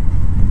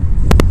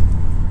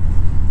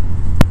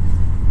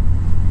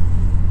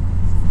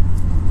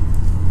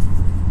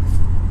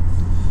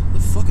 The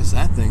fuck is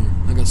that thing?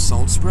 Like a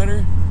salt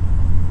spreader?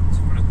 That's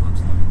what it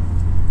looks like.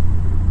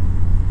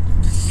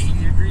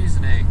 80 degrees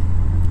and A.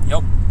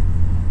 Yep.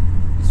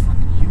 It's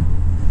fucking you.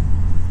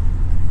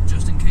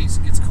 Just in case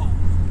it gets cold.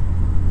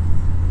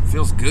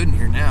 Feels good in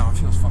here now. It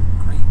feels fucking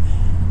great.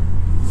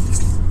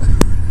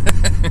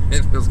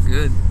 It feels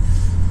good.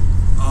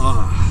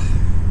 Oh.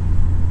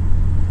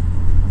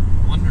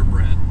 Wonder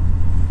Bread.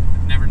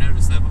 I've never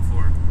noticed that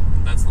before.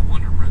 But that's the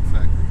Wonder Bread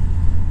factory.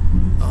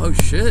 Oh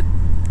shit.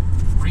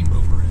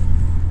 Rainbow bread.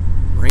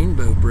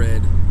 Rainbow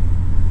bread.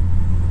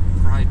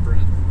 Pride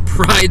bread.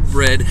 Pride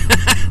bread.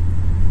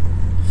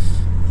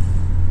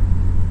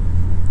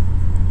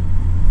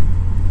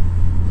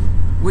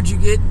 What'd you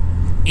get?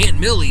 Aunt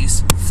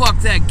Millie's.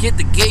 Fuck that. Get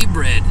the gay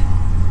bread.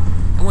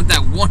 I want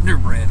that Wonder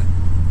Bread.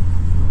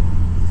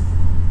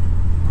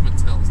 I'm gonna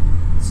tell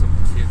some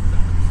kid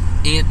that.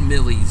 Aunt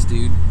Millie's,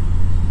 dude.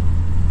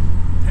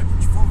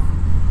 Pepperidge Farm.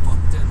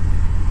 Fuck them.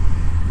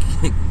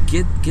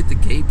 Get the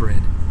gay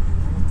bread. I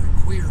want the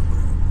queer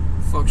bread.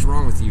 Fuck's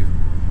wrong with you?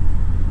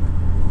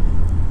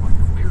 Like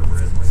queer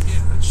bread. Like,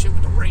 yeah, that shit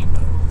with the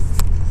rainbow.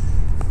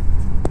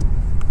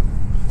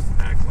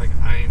 Act like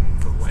I'm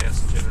the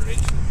last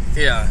generation.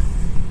 Yeah.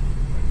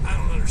 I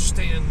don't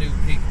understand new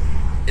people.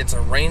 It's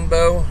a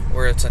rainbow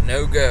or it's a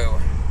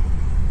no-go.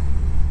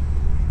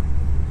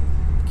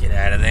 Get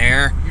out of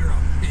there. You're a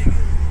bigot.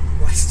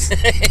 What?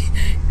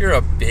 You're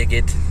a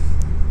bigot.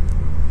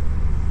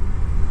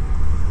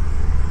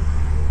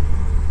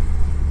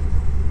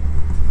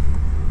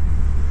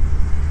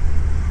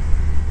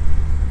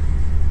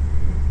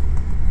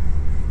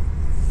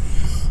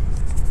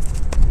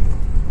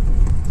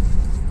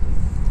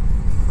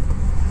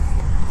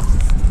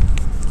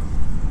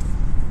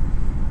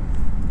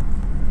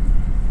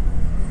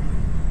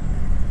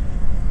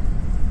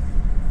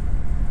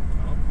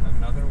 Oh,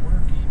 another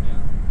work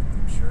email.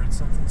 I'm sure it's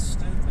something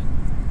stupid.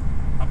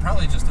 I'm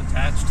probably just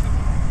attached to it.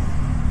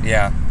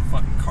 Yeah.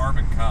 Fucking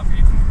carbon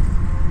copy.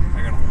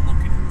 I gotta look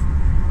at it.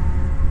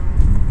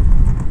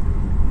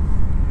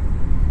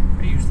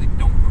 I usually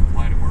don't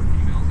reply to work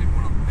emails even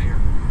when I'm there.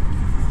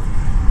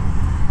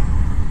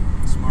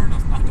 I'm smart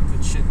enough not to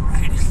put shit in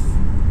writing.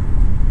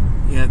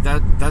 Yeah,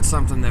 that's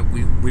something that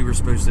we were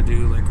supposed to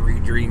do, like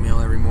read your email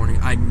every morning.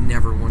 I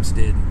never once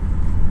did.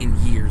 In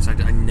years. I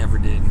never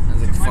did. I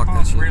was like, My fuck that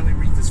boss shit. rarely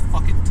reads his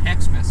fucking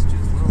text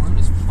messages, let alone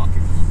his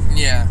fucking email.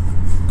 Yeah.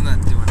 I'm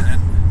not doing that.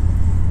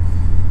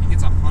 He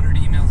gets 100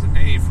 emails a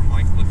day from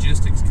like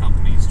logistics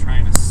companies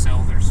trying to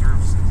sell their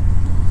services,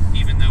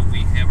 even though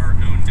we have our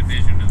own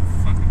division of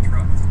fucking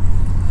trucks.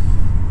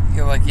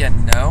 You're like, yeah,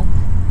 no.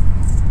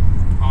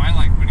 Oh, I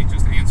like when he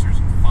just answers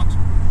and fucks with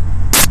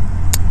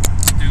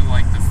me. Do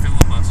like the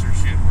filibuster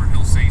shit where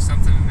he'll say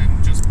something and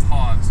then just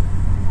pause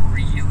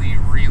really,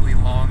 really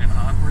long and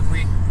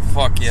awkwardly.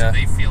 Fuck yeah. So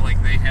they feel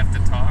like they have to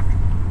talk.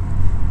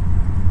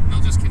 And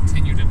they'll just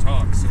continue to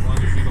talk so long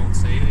as you don't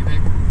say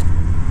anything.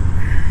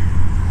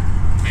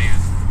 Man,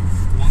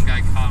 one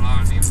guy caught on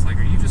and he was like,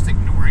 "Are you just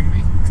ignoring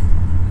me?"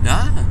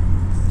 Nah.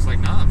 It's like,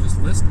 "Nah, I'm just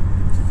listening."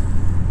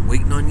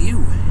 Waiting on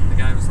you. The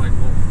guy was like,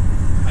 "Well,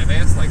 I've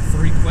asked like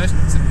 3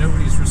 questions and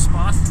nobody's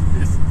responded."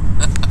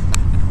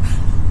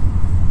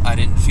 I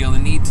didn't feel the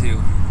need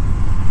to.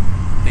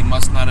 They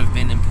must not have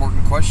been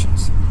important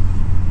questions.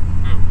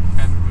 No,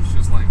 Patrick was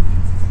just like,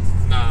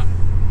 "Nah,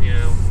 you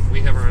know,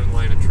 we have our own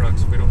line of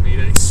trucks. We don't need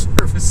any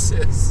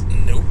services."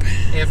 Nope.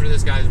 After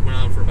this guy went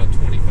on for about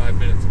 25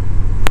 minutes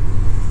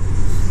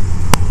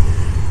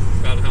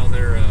about how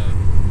they're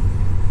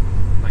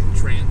like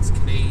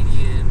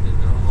trans-Canadian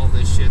and all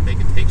this shit. They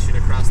can take shit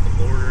across the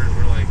border, and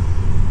we're like,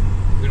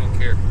 we don't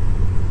care.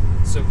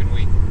 So can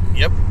we.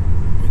 Yep.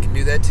 We can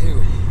do that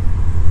too.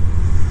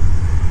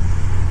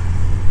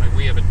 Like,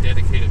 we have a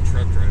dedicated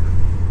truck driver.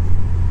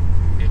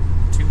 We have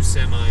 2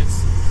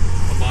 semis,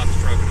 a box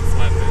truck, and a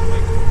flatbed.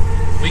 Like,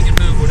 we can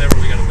move whatever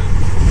we gotta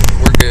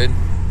move. We're good.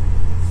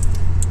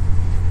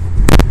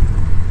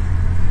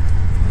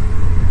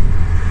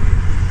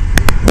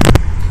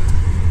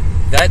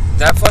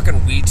 That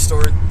fucking weed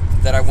store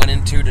that I went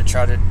into to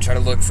try to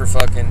look for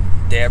fucking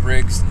dab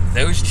rigs,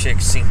 those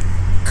chicks seem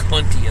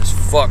cunty as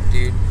fuck,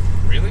 dude.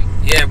 Really?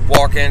 Yeah,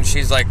 walk in,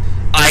 she's like,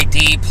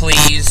 ID,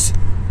 please.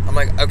 I'm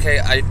like, okay,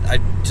 I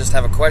just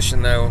have a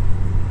question, though.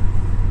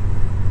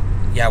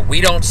 Yeah, we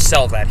don't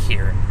sell that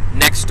here.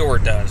 Next door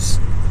does.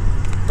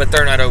 But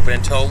they're not open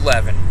until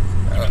 11.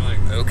 You're like,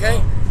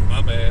 Okay. "Oh,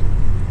 my bad."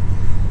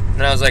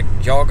 And I was like,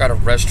 y'all got a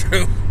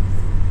restroom?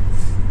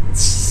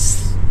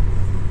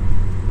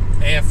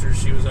 After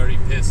she was already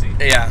pissy.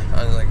 Yeah.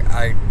 I was like,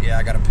 I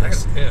gotta I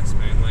piss. gotta piss,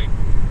 man. Like,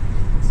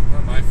 it's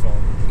not my fault.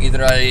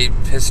 Either I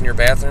piss in your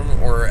bathroom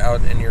or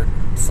out in your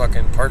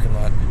fucking parking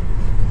lot.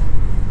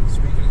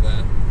 Speaking of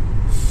that.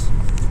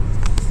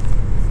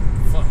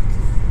 Fuck.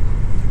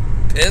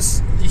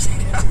 Piss?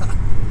 Yeah.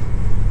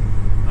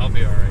 I'll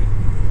be alright.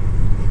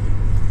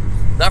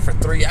 Not for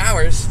 3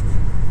 hours.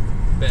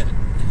 Bet.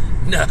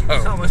 No.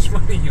 How much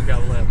money you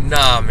got left?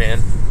 Nah, man.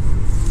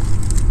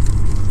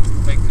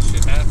 Make this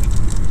shit happen.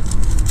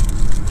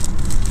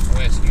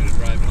 I'll ask you to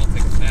drive and I'll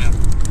take a nap.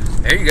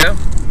 There you go.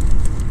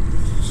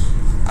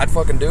 I'd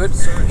fucking do it.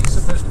 Sir, are you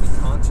supposed to be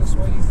conscious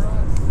while you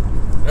drive?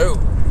 No.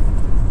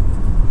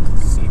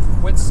 See,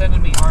 quit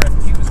sending me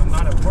RFQs. I'm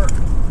not at work.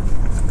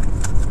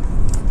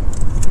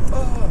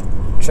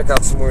 Check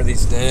out some more of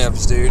these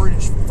dabs, dude.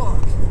 British fuck.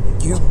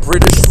 You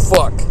British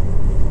fuck.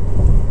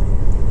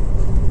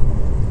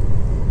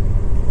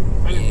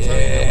 I didn't tell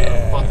you that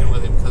I'm fucking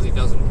with him because he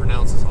doesn't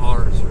pronounce his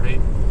R's, right?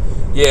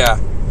 Yeah.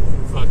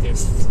 Fucking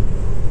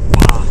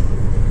bah.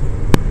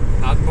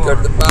 Not bar. Go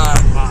to the bar.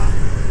 Bah.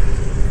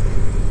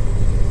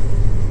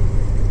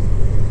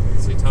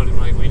 So he told him,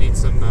 like, we need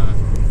some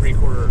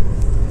 3/4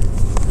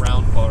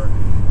 round bar.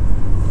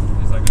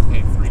 He's like,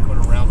 okay,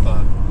 3/4 round bar.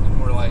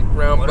 And we're like,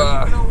 Round what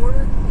bar. are you gonna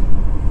order?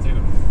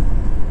 Dude.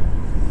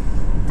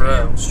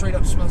 Bro. Damn, straight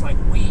up smells like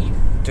weed.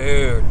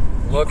 Dude.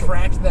 Look.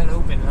 Cracked that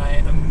open and I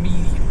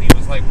immediately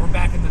was like, we're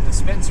back in the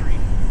dispensary.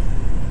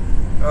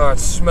 Oh, it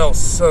smells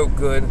so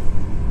good.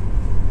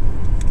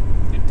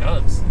 It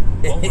does.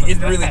 What one It is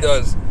really that?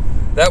 does.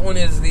 That one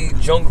is the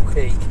jungle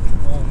cake.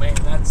 Oh man,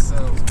 that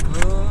sounds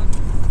good.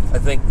 I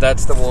think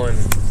that's the one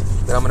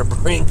that I'm gonna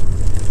bring.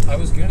 I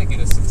was gonna get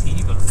a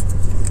sativa,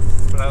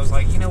 but I was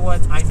like, you know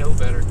what? I know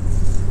better.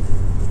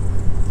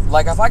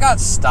 Like, if I got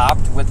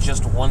stopped with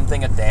just one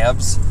thing of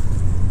dabs,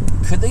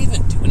 could they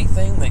even do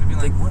anything? I'd be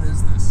like, what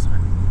is this, sir?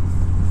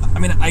 I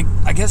mean,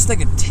 I guess they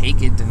could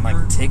take it and,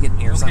 like, ticket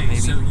me or something, maybe.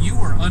 So you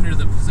were under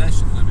the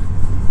possession limit.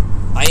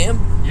 I am?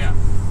 Yeah.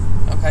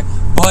 Okay.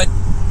 But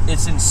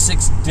it's in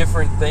 6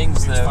 different things,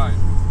 It's though. fine.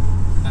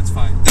 That's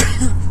fine.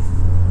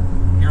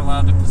 You're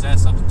allowed to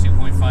possess up to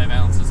 2.5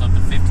 ounces, up to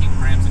 15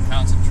 grams of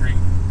concentrate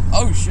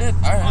Oh, shit.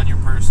 All right. on your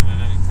person at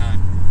any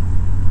time.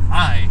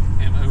 I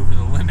am over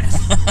the limit.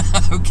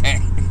 Okay.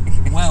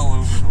 Well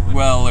over the limit.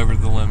 Well over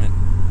the limit.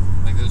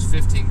 Like those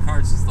 15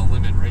 carts is the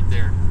limit right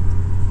there.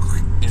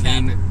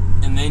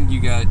 And then you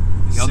got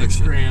the other 6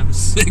 shit. grams.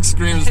 6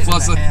 grams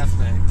plus a half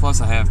bag. plus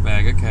a half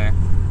bag. Okay.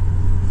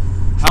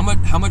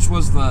 How much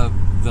was the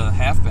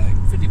half bag?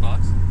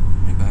 $50.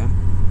 Ain't bad.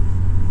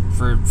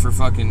 For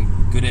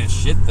fucking good ass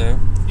shit though.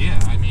 Yeah,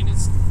 I mean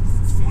it's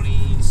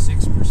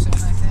 26%,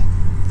 I think.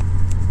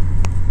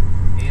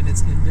 And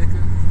it's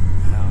indica.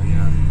 Hell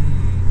yeah.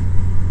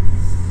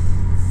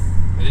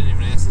 I didn't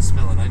even ask to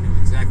smell it. I knew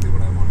exactly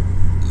what I wanted.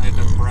 I had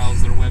to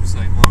browse their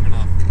website long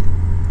enough.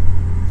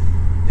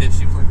 Yeah,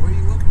 she was like, what are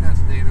you looking at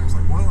today? And I was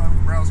like, well, I was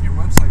browsing your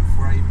website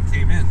before I even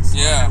came in. So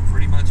Yeah. I know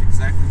pretty much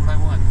exactly what I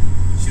want.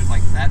 She was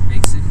like, that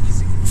makes it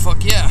easy.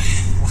 Fuck yeah.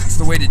 That's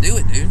the way to do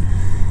it, dude.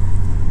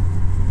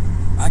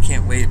 I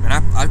can't wait,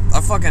 man. I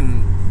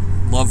fucking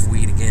love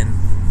weed again.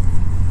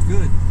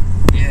 Good.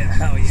 Yeah,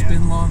 hell It's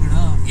been long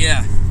enough.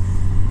 Yeah.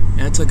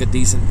 Yeah, I took a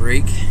decent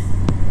break.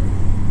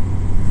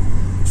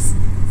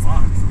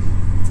 Fuck.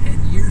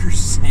 10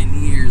 years. 10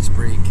 years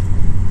break.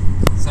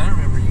 So I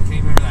remember you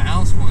came over to the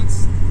house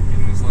once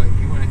and was like,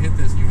 you want to hit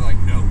this? And you were like,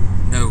 no.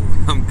 No,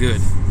 I'm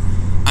good.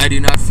 I do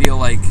not feel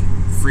like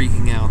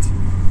freaking out.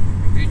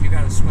 Dude, you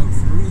gotta smoke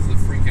through the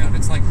freak out.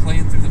 It's like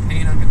playing through the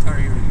pain on Guitar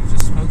Hero. You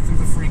just smoke through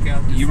the freak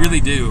out. You really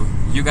do.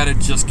 You gotta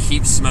just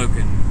keep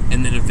smoking,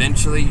 and then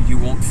eventually you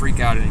won't freak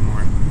out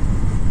anymore.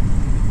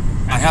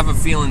 I have a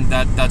feeling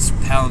that that's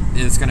how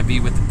it's gonna be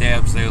with the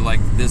dabs. They're like,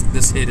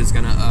 this hit is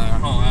gonna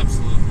Oh,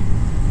 absolutely.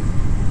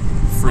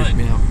 freak But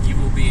me out. you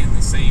will be in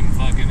the same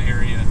fucking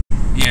area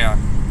Yeah.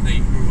 that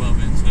you grew up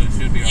in, so it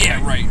should be alright.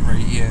 Yeah.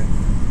 Right. Yeah.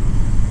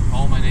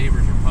 All my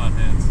neighbors are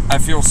potheads. I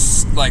feel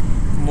like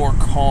more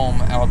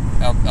calm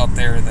out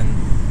there than.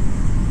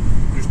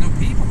 There's no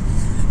people.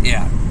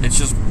 Yeah. It's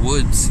just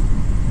woods.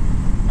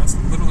 That's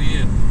literally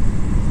it.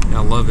 I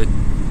love it.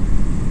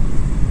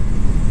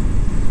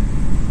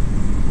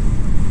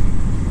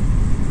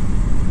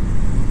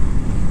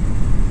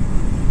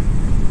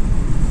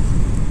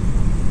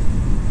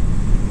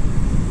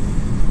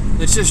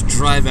 Let's just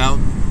drive out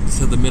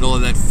to the middle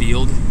of that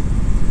field,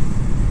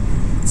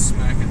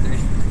 Smack a day.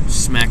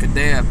 smack a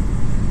dab.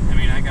 I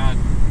mean, I got...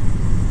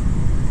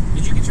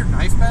 Did you get your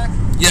knife back?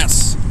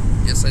 Yes.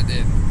 Yes, I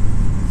did.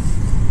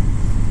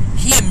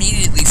 He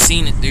immediately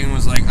seen it, dude, and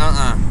was like, Give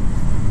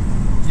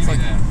me Like-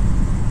 that.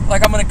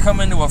 Like, I'm gonna come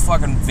into a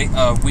fucking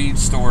weed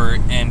store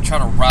and try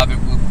to rob it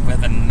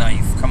with a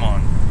knife. Come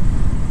on.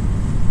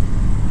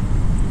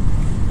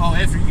 Oh,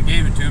 after you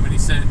gave it to him and he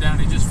set it down,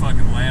 he just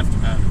fucking laughed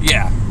about it.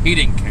 Yeah, he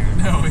didn't care.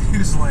 No, he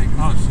was like,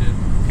 oh shit.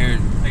 Here,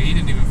 Like, he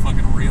didn't even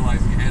fucking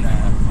realize he had that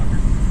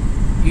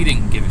motherfucker. He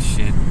didn't give a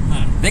shit.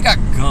 No. They got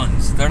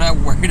guns. They're not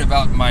worried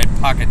about my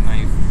pocket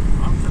knife.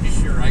 I'm pretty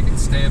sure I can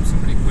stab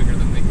somebody quicker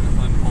than they can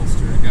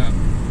unholster a gun.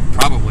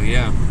 Probably,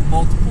 yeah.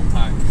 Multiple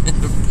times.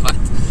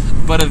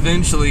 but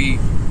eventually,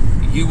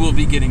 you will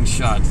be getting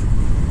shot.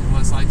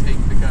 Unless I take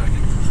the gun.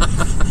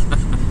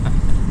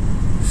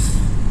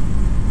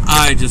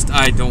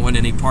 I don't want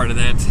any part of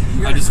that.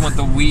 I just want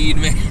the weed,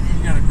 man.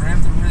 You gotta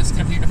grab the wrist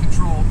and hit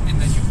control, and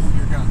then you pull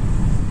your gun.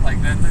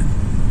 Like that.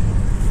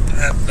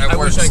 That I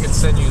works. wish I could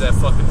send you that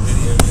fucking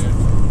video,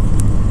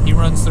 dude. He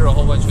runs through a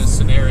whole bunch of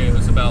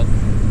scenarios about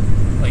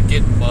like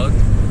getting mugged.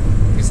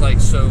 He's like,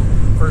 so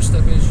first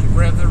step is you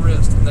grab their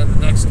wrist, and then the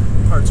next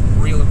part's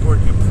real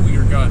important. You pull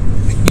your gun.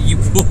 You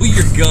pull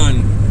your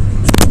gun.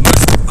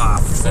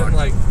 Fuck. Then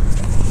like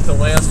the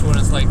last one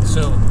is like,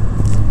 so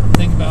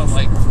think about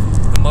like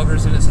the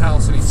mugger's in his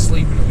house and he's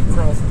sleeping and you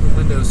crawl through the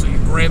window. So you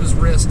grab his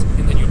wrist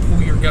and then you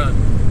pull your gun.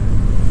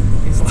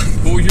 He's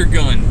like, Pull your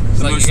gun. it's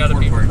The like most you gotta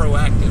be important part.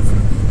 proactive.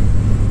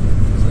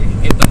 So you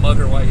can get the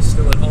mugger while he's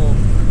still at home.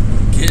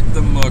 Get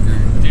the mugger.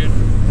 Dude,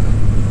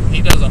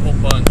 he does a whole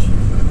bunch.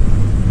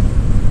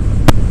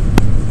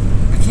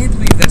 I can't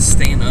believe that's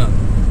staying up.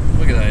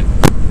 Look at that.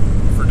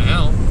 For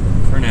now.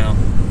 For now.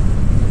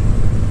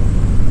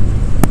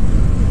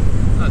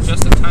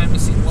 Just in time to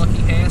see Lucky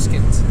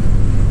Haskins.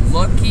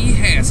 Lucky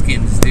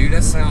Haskins, dude.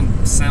 That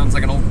sounds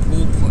like an old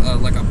pool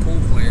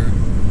player.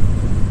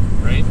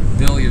 Right?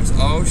 Billiards.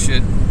 Oh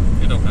shit.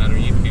 It don't matter.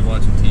 You could be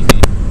watching TV.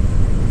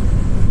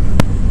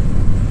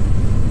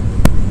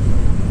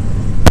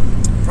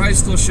 Probably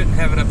still shouldn't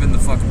have it up in the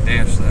fucking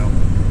dash though.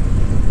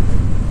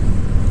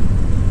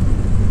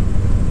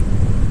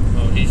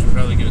 Oh, he should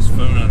probably get his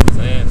phone out of his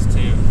ass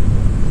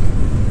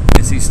too.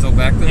 Is he still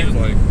back there? He was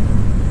like,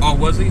 Oh,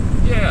 was he?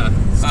 yeah,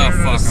 staring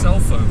at fuck his him. cell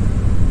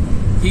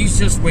phone. He's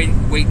just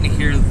waiting to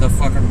hear the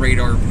fucking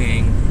radar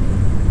ping.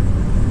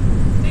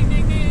 Ding,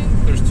 ding,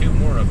 ding. There's two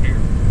more up here.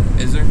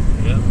 Is there?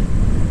 Yeah.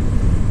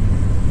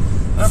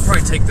 I'll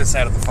probably take this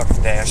out of the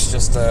fucking dash.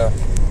 Just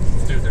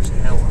Dude, there's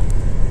hella.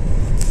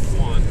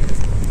 1,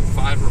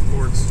 5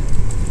 reports,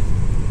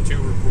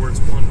 2 reports,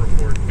 1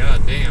 report.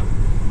 God damn.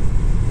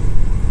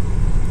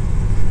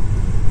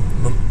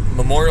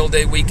 Memorial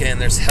Day weekend.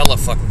 There's hella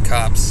fucking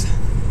cops.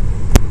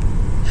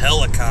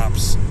 Hella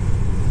cops.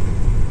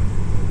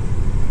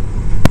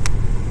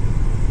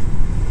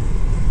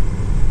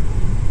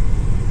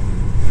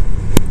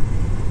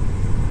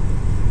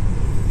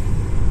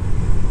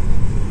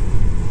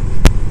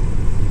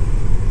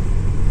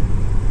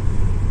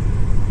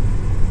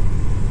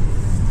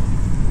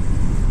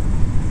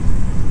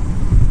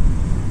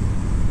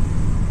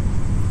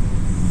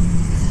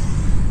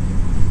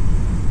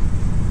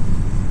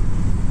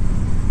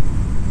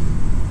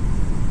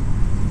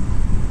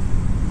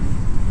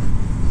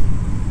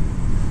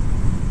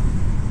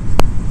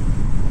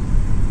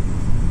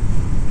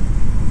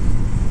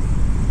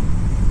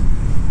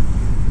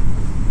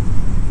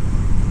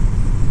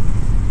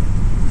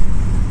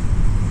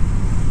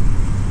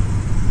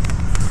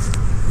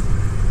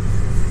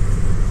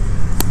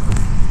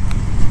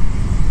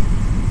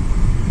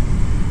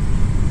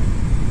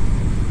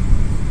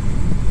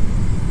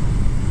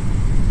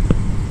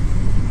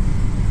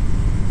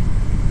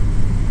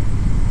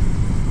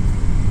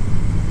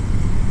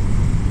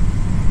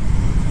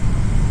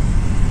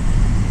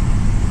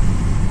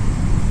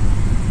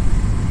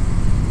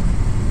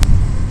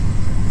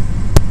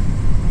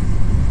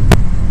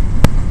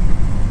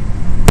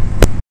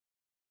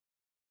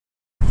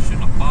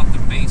 Shouldn't have bought the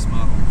base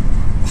model.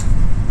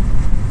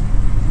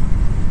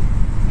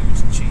 It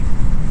was cheap.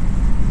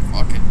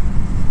 Fuck it.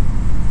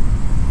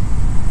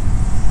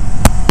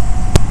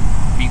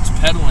 Beats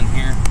pedaling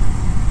here.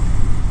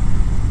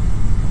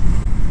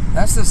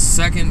 That's the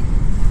second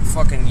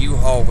fucking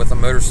U-Haul with a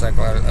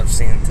motorcycle I've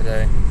seen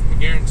today. I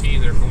guarantee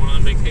they're going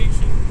on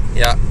vacation.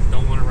 Yeah.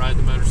 Don't want to ride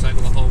the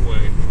motorcycle the whole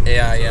way.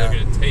 Yeah, So yeah. they're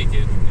going to take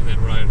it and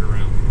then ride it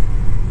around.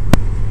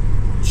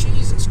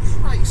 Jesus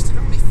Christ, dude,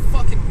 how many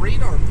fucking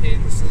radar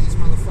pins do these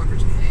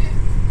motherfuckers have?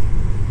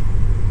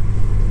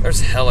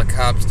 There's hella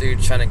cops,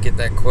 dude, trying to get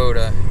that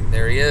quota.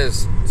 There he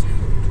is.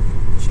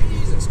 Dude,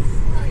 Jesus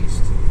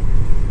Christ.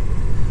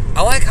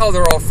 I like how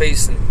they're all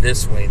facing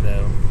this way,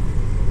 though.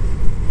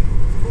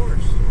 Of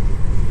course.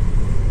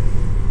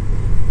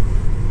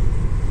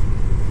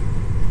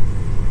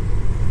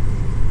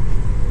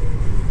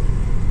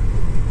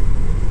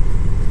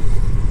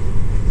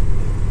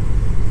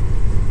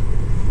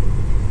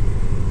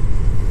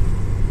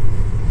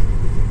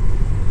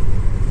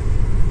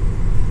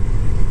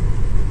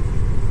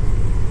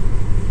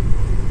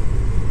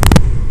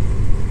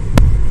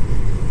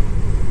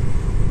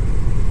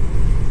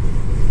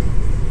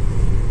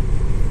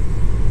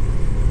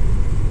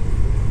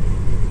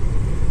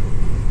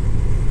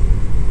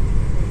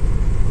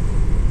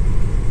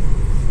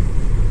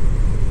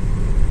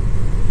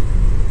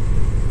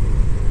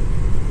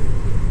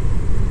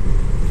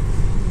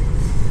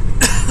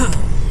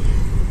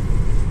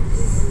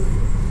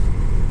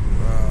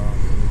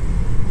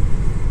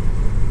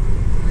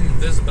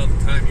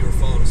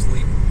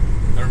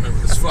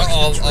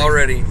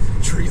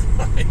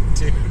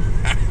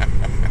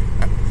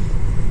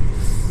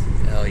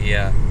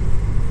 yeah.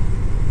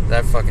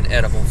 That fucking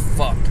edible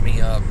fucked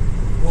me up.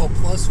 Well,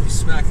 plus we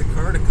smacked the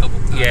cart a couple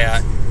times.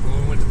 Yeah.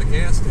 When we went to the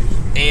gas station.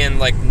 And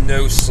like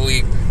no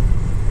sleep.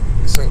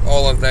 So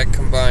all of that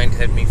combined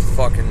had me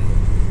fucking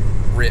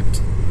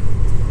ripped.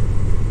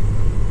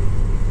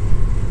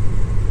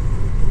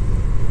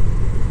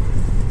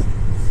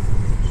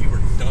 You were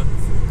done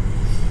for.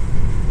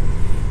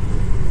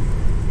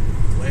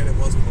 Glad it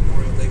wasn't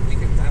Memorial Day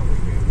weekend that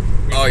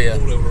weekend. We Oh, had yeah.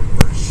 pulled over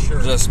for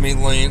sure. Just me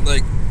laying,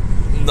 like,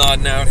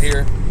 nodding out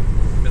here.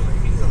 Been like,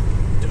 he's on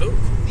dope.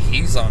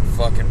 He's on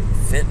fucking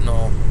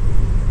fentanyl.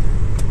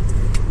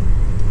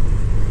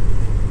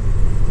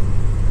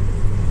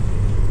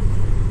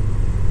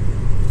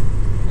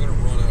 I'm gonna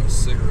run out of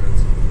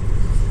cigarettes.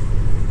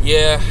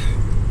 Yeah.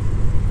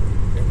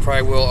 It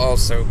probably will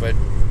also, but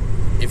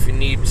if you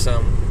need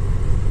some,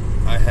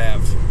 I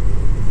have.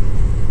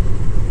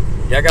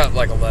 Yeah, I got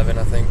like 11,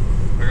 I think.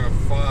 I got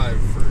 5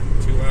 for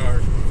 2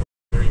 hours and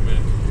 30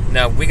 minutes.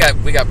 No, we got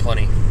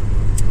plenty.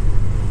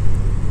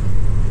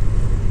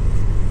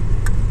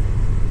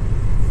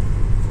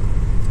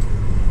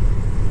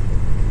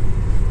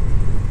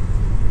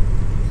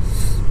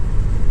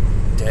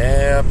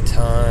 Dab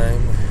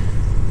time.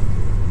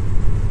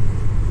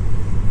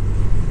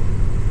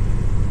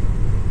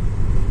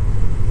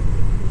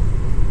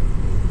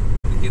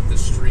 To get the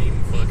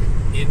stream fucking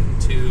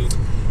into.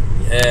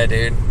 Yeah,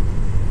 dude.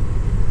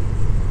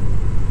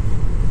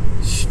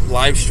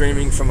 Live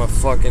streaming from a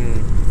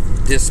fucking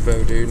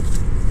dispo, dude.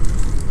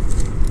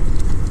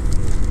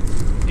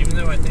 Even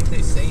though I think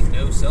they say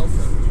no cell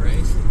phones,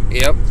 right?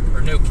 Yep.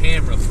 Or no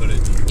camera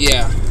footage.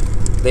 Yeah.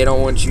 They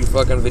don't want you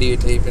fucking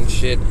videotaping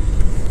shit.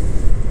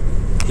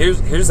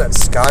 Here's that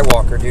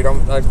Skywalker, dude.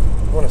 I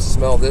want to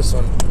smell this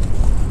one.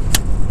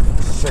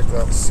 Check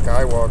that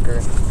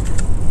Skywalker.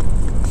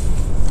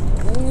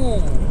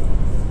 Ooh.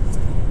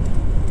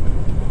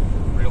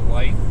 Real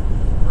light.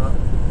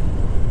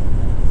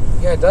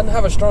 Yeah, it doesn't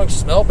have a strong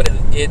smell, but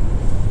it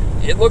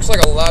looks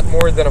like a lot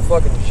more than a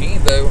fucking G,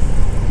 though.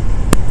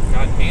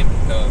 God damn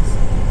it does.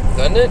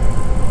 Doesn't it?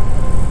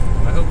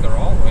 I hope they're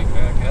all like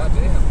that. God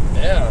damn.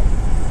 Yeah.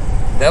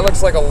 That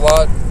looks like a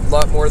lot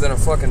more than a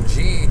fucking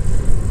G.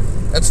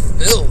 That's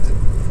filled.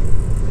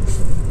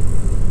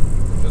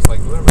 Just like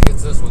whoever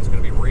gets this one's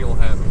gonna be real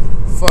happy.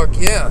 Fuck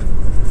yeah.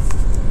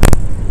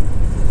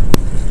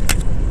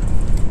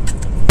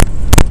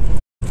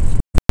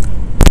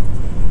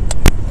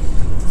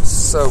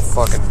 So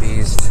fucking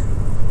beast.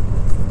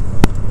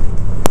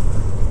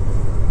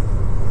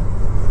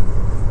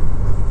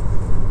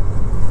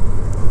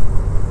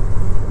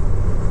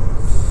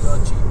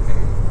 Dutchy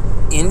pay.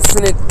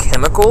 Infinite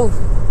Chemical?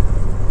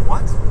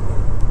 What?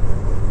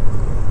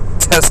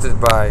 Tested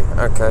by.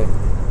 Okay.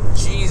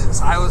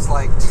 Jesus, I was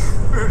like,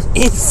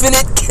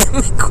 Infinite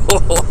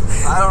Chemical.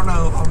 I don't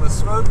know if I'm gonna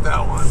smoke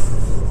that one.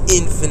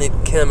 Infinite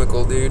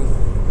Chemical, dude.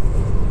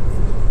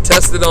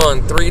 Tested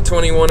on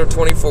 3/21 of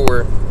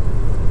 24.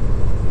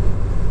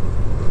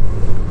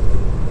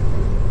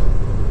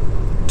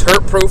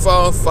 Terp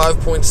profile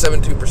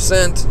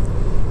 5.72%.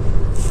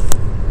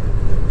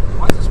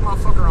 Why is this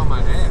motherfucker on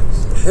my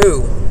ass?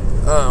 Who?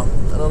 Oh,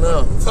 I don't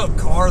know. The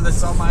car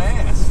that's on my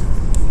ass.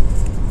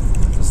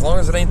 As long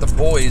as it ain't the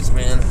boys,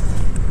 man.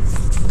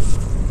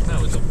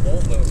 No, it's a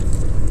bulldozer.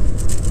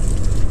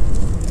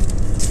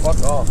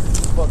 Fuck off.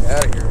 Fuck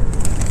out of here.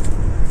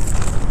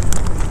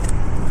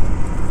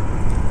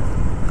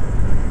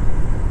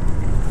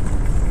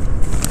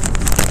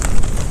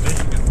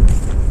 Michigan.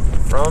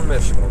 From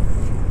Michigan.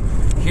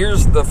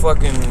 Here's the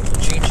fucking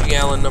G.G.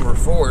 Allen number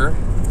 4.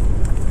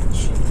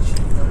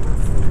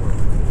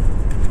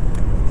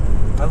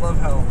 I love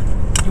how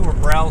you were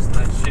browsing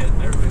that shit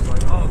and everybody's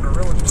like, oh,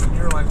 Gorilla Glue. And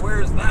you're like,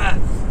 where's that?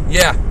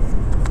 Yeah.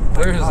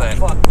 Where is oh, that?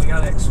 Fuck, we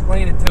gotta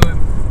explain it to him.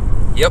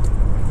 Yep.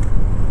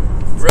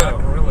 It's not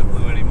Gorilla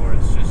Glue anymore.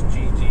 It's just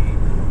GG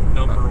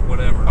number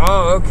whatever.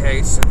 Oh,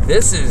 okay. So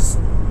this is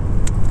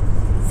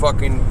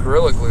fucking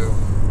Gorilla Glue.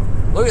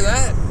 Look at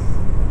that.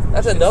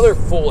 That's another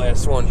full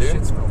ass one, dude.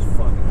 Shit smells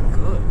fucking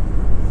good.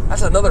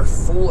 That's another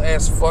full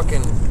ass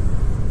fucking.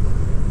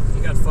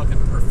 You got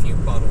fucking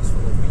perfume bottles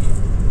full of weed.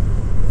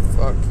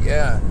 Fuck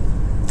yeah.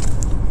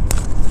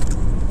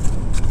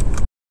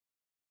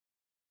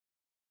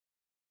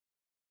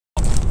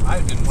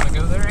 I didn't want to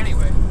go there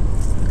anyway. I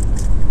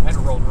had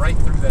to roll right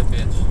through that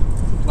bitch.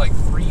 Like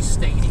 3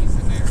 Stadies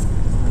in there.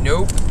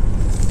 Nope.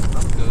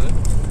 I'm good.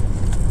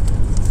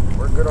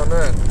 We're good on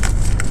that.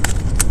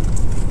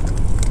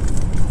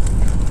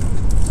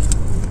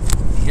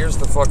 Here's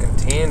the fucking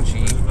Tangy.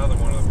 There's another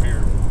one up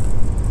here.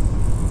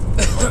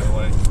 By the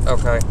way.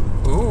 Okay.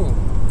 Ooh,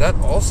 that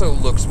also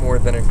looks more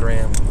than a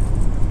gram.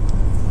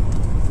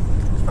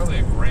 It's probably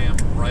a gram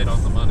right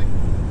on the money.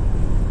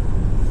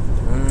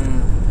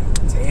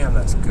 Damn,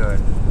 that's good.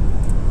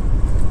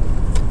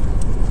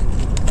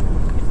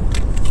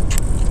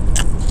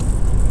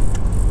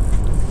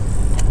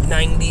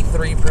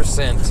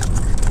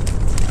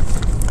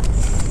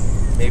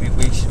 %. Maybe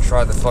we should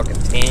try the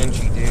fucking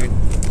Tangy, dude.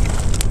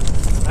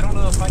 I don't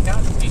know if I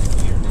got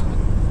Tangy or not.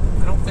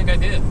 I don't think I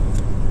did.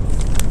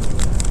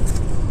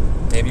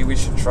 we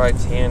should try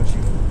Tangy.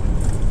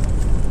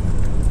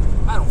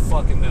 I don't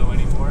fucking know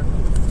anymore.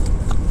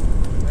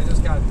 I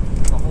just got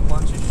a whole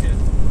bunch of shit.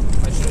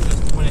 I should have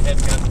just went ahead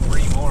and got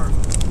 3 more.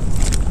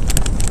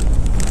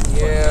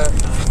 Yeah.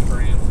 9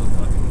 grams of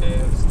fucking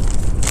dabs.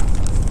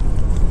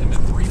 Them at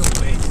real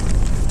weight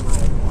for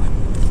all one.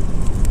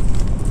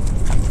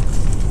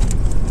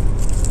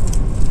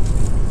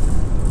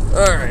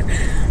 Alright.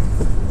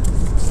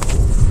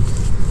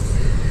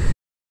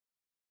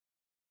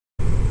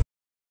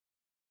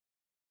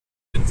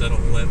 It's at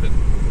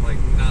 11. Like,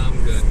 nah,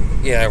 I'm good.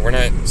 Yeah, we're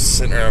not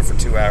sitting around for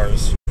 2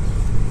 hours.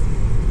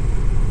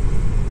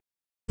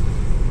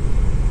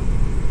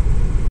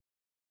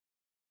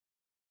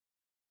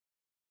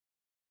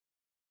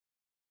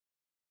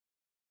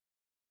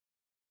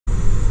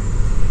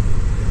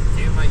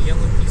 Give my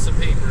yellow piece of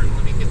paper and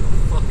let me get the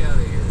fuck out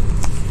of here.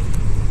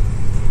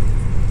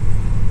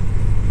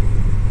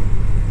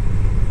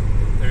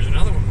 There's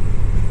another one.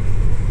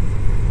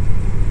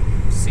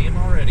 See him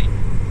already.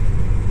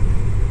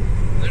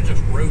 They're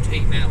just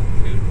rotating out,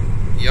 dude.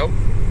 Yep.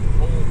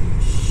 Holy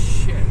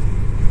shit.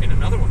 And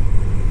another one.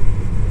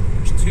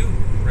 There's 2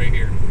 right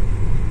here.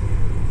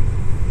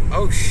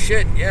 Oh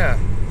shit, yeah.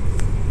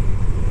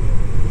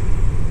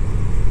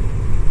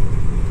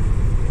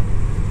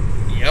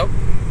 Yep.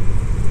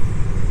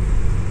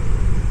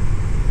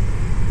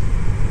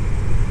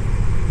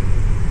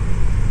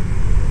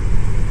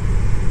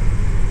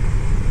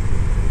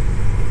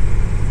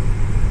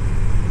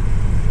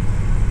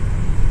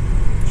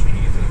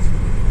 Jesus.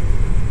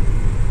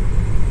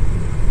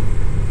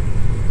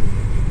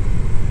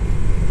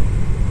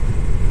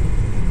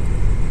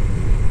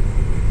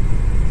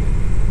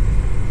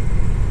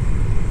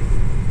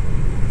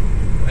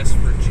 West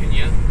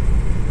Virginia.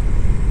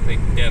 They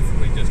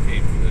definitely just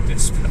came for the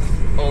dispel.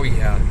 Oh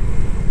yeah.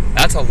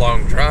 That's a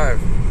long drive.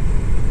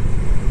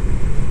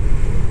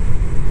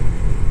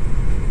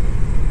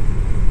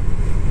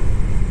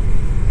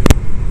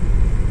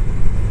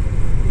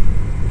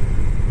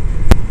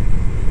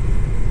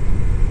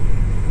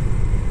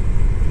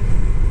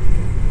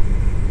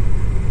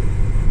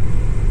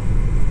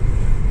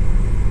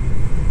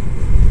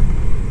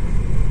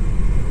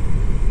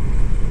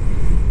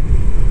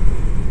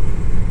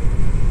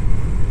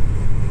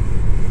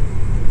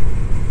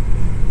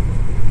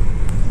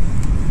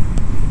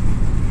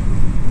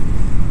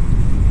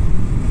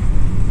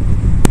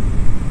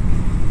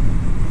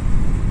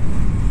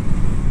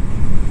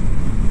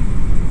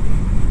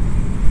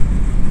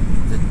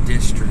 The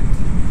district.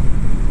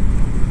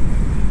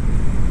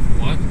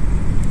 What?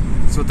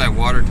 That's what that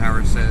water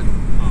tower said.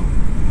 Oh.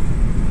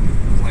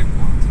 I was like,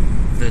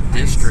 what? The I didn't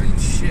district.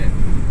 see shit.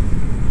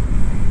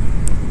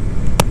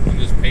 I'm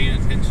just paying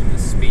attention to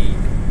speed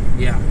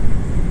Yeah.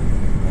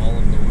 all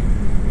of the way.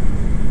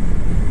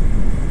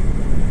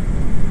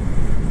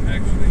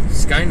 Actually,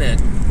 Skynet.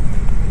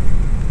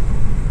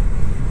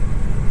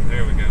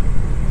 there we go.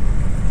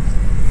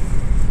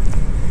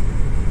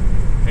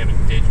 Have it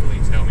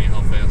digitally tell me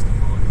how fast I'm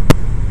going.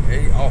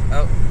 Hey,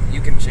 oh,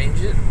 you can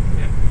change it?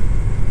 Yeah.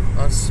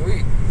 Oh,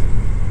 sweet.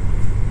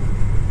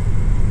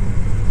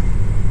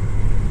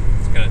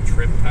 It's got a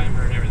trip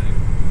timer and everything.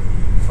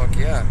 Fuck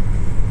yeah.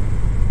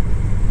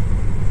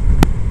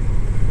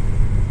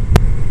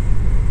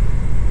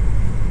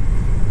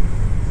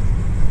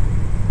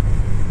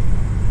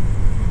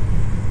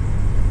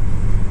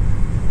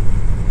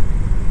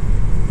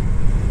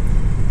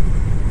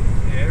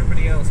 Yeah,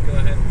 everybody else go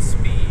ahead and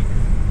speed.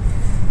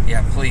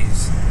 Yeah,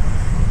 please.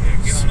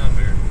 Yeah, get on up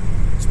here.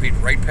 Speed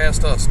right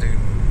past us, dude.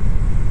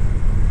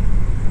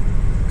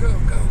 Go,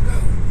 go,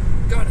 go.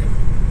 Got it.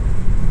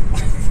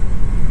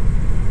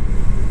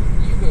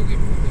 You go get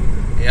pulled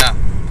over Yeah,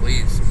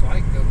 please. so I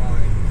can go by.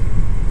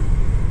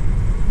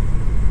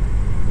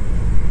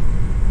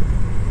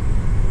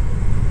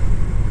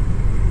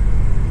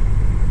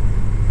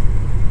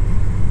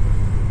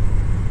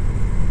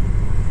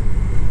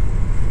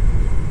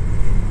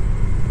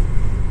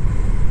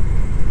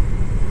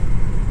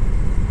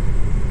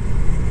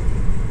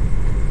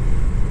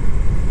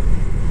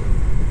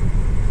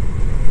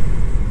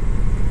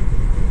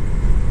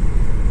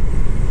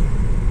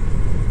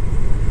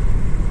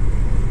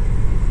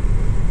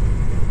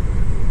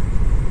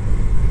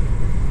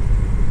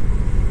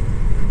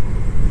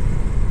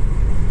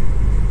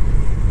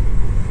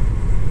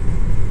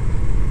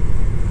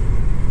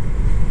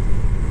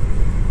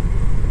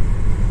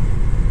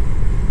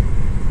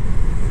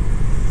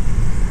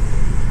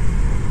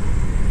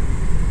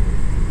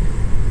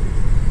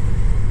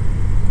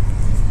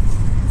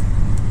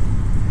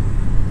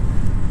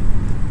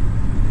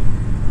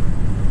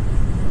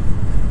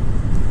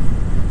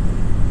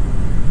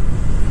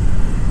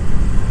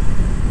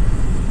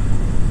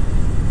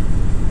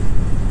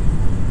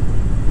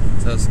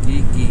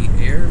 Tuskegee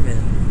Airmen.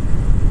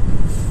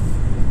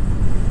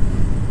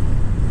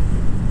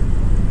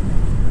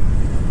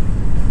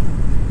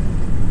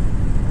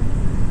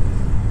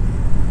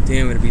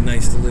 Damn, it'd be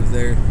nice to live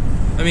there.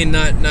 I mean,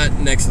 not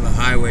next to the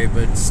highway,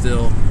 but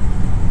still.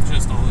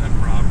 Just all that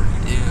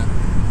property. Yeah.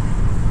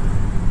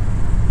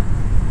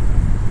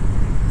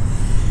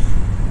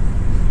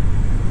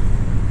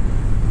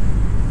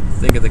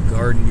 think of the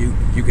garden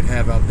you could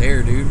have out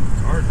there, dude.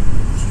 Garden.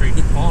 Straight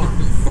to farm.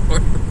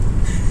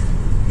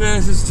 Nah,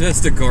 this is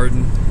just a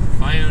garden.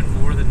 If I owned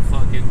more than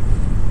fucking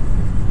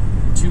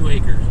 2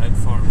 acres, I'd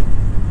farm it.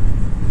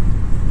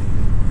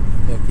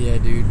 Fuck yeah,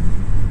 dude.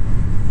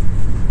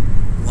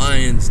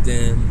 Lion's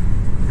Den.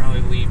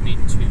 Probably leave me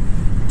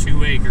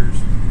 2 acres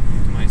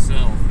to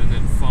myself and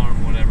then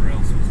farm whatever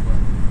else was left.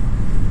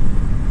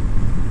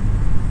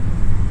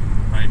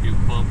 I do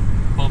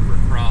bumper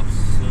crops,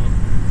 so.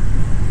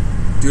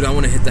 Dude, I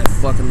want to hit that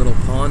fucking little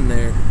pond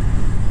there.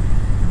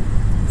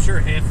 I'm sure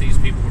half these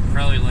people would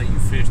probably let you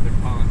fish their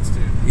ponds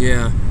too.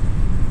 Yeah.